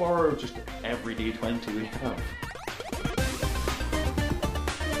 Can I borrow just every d20 we have?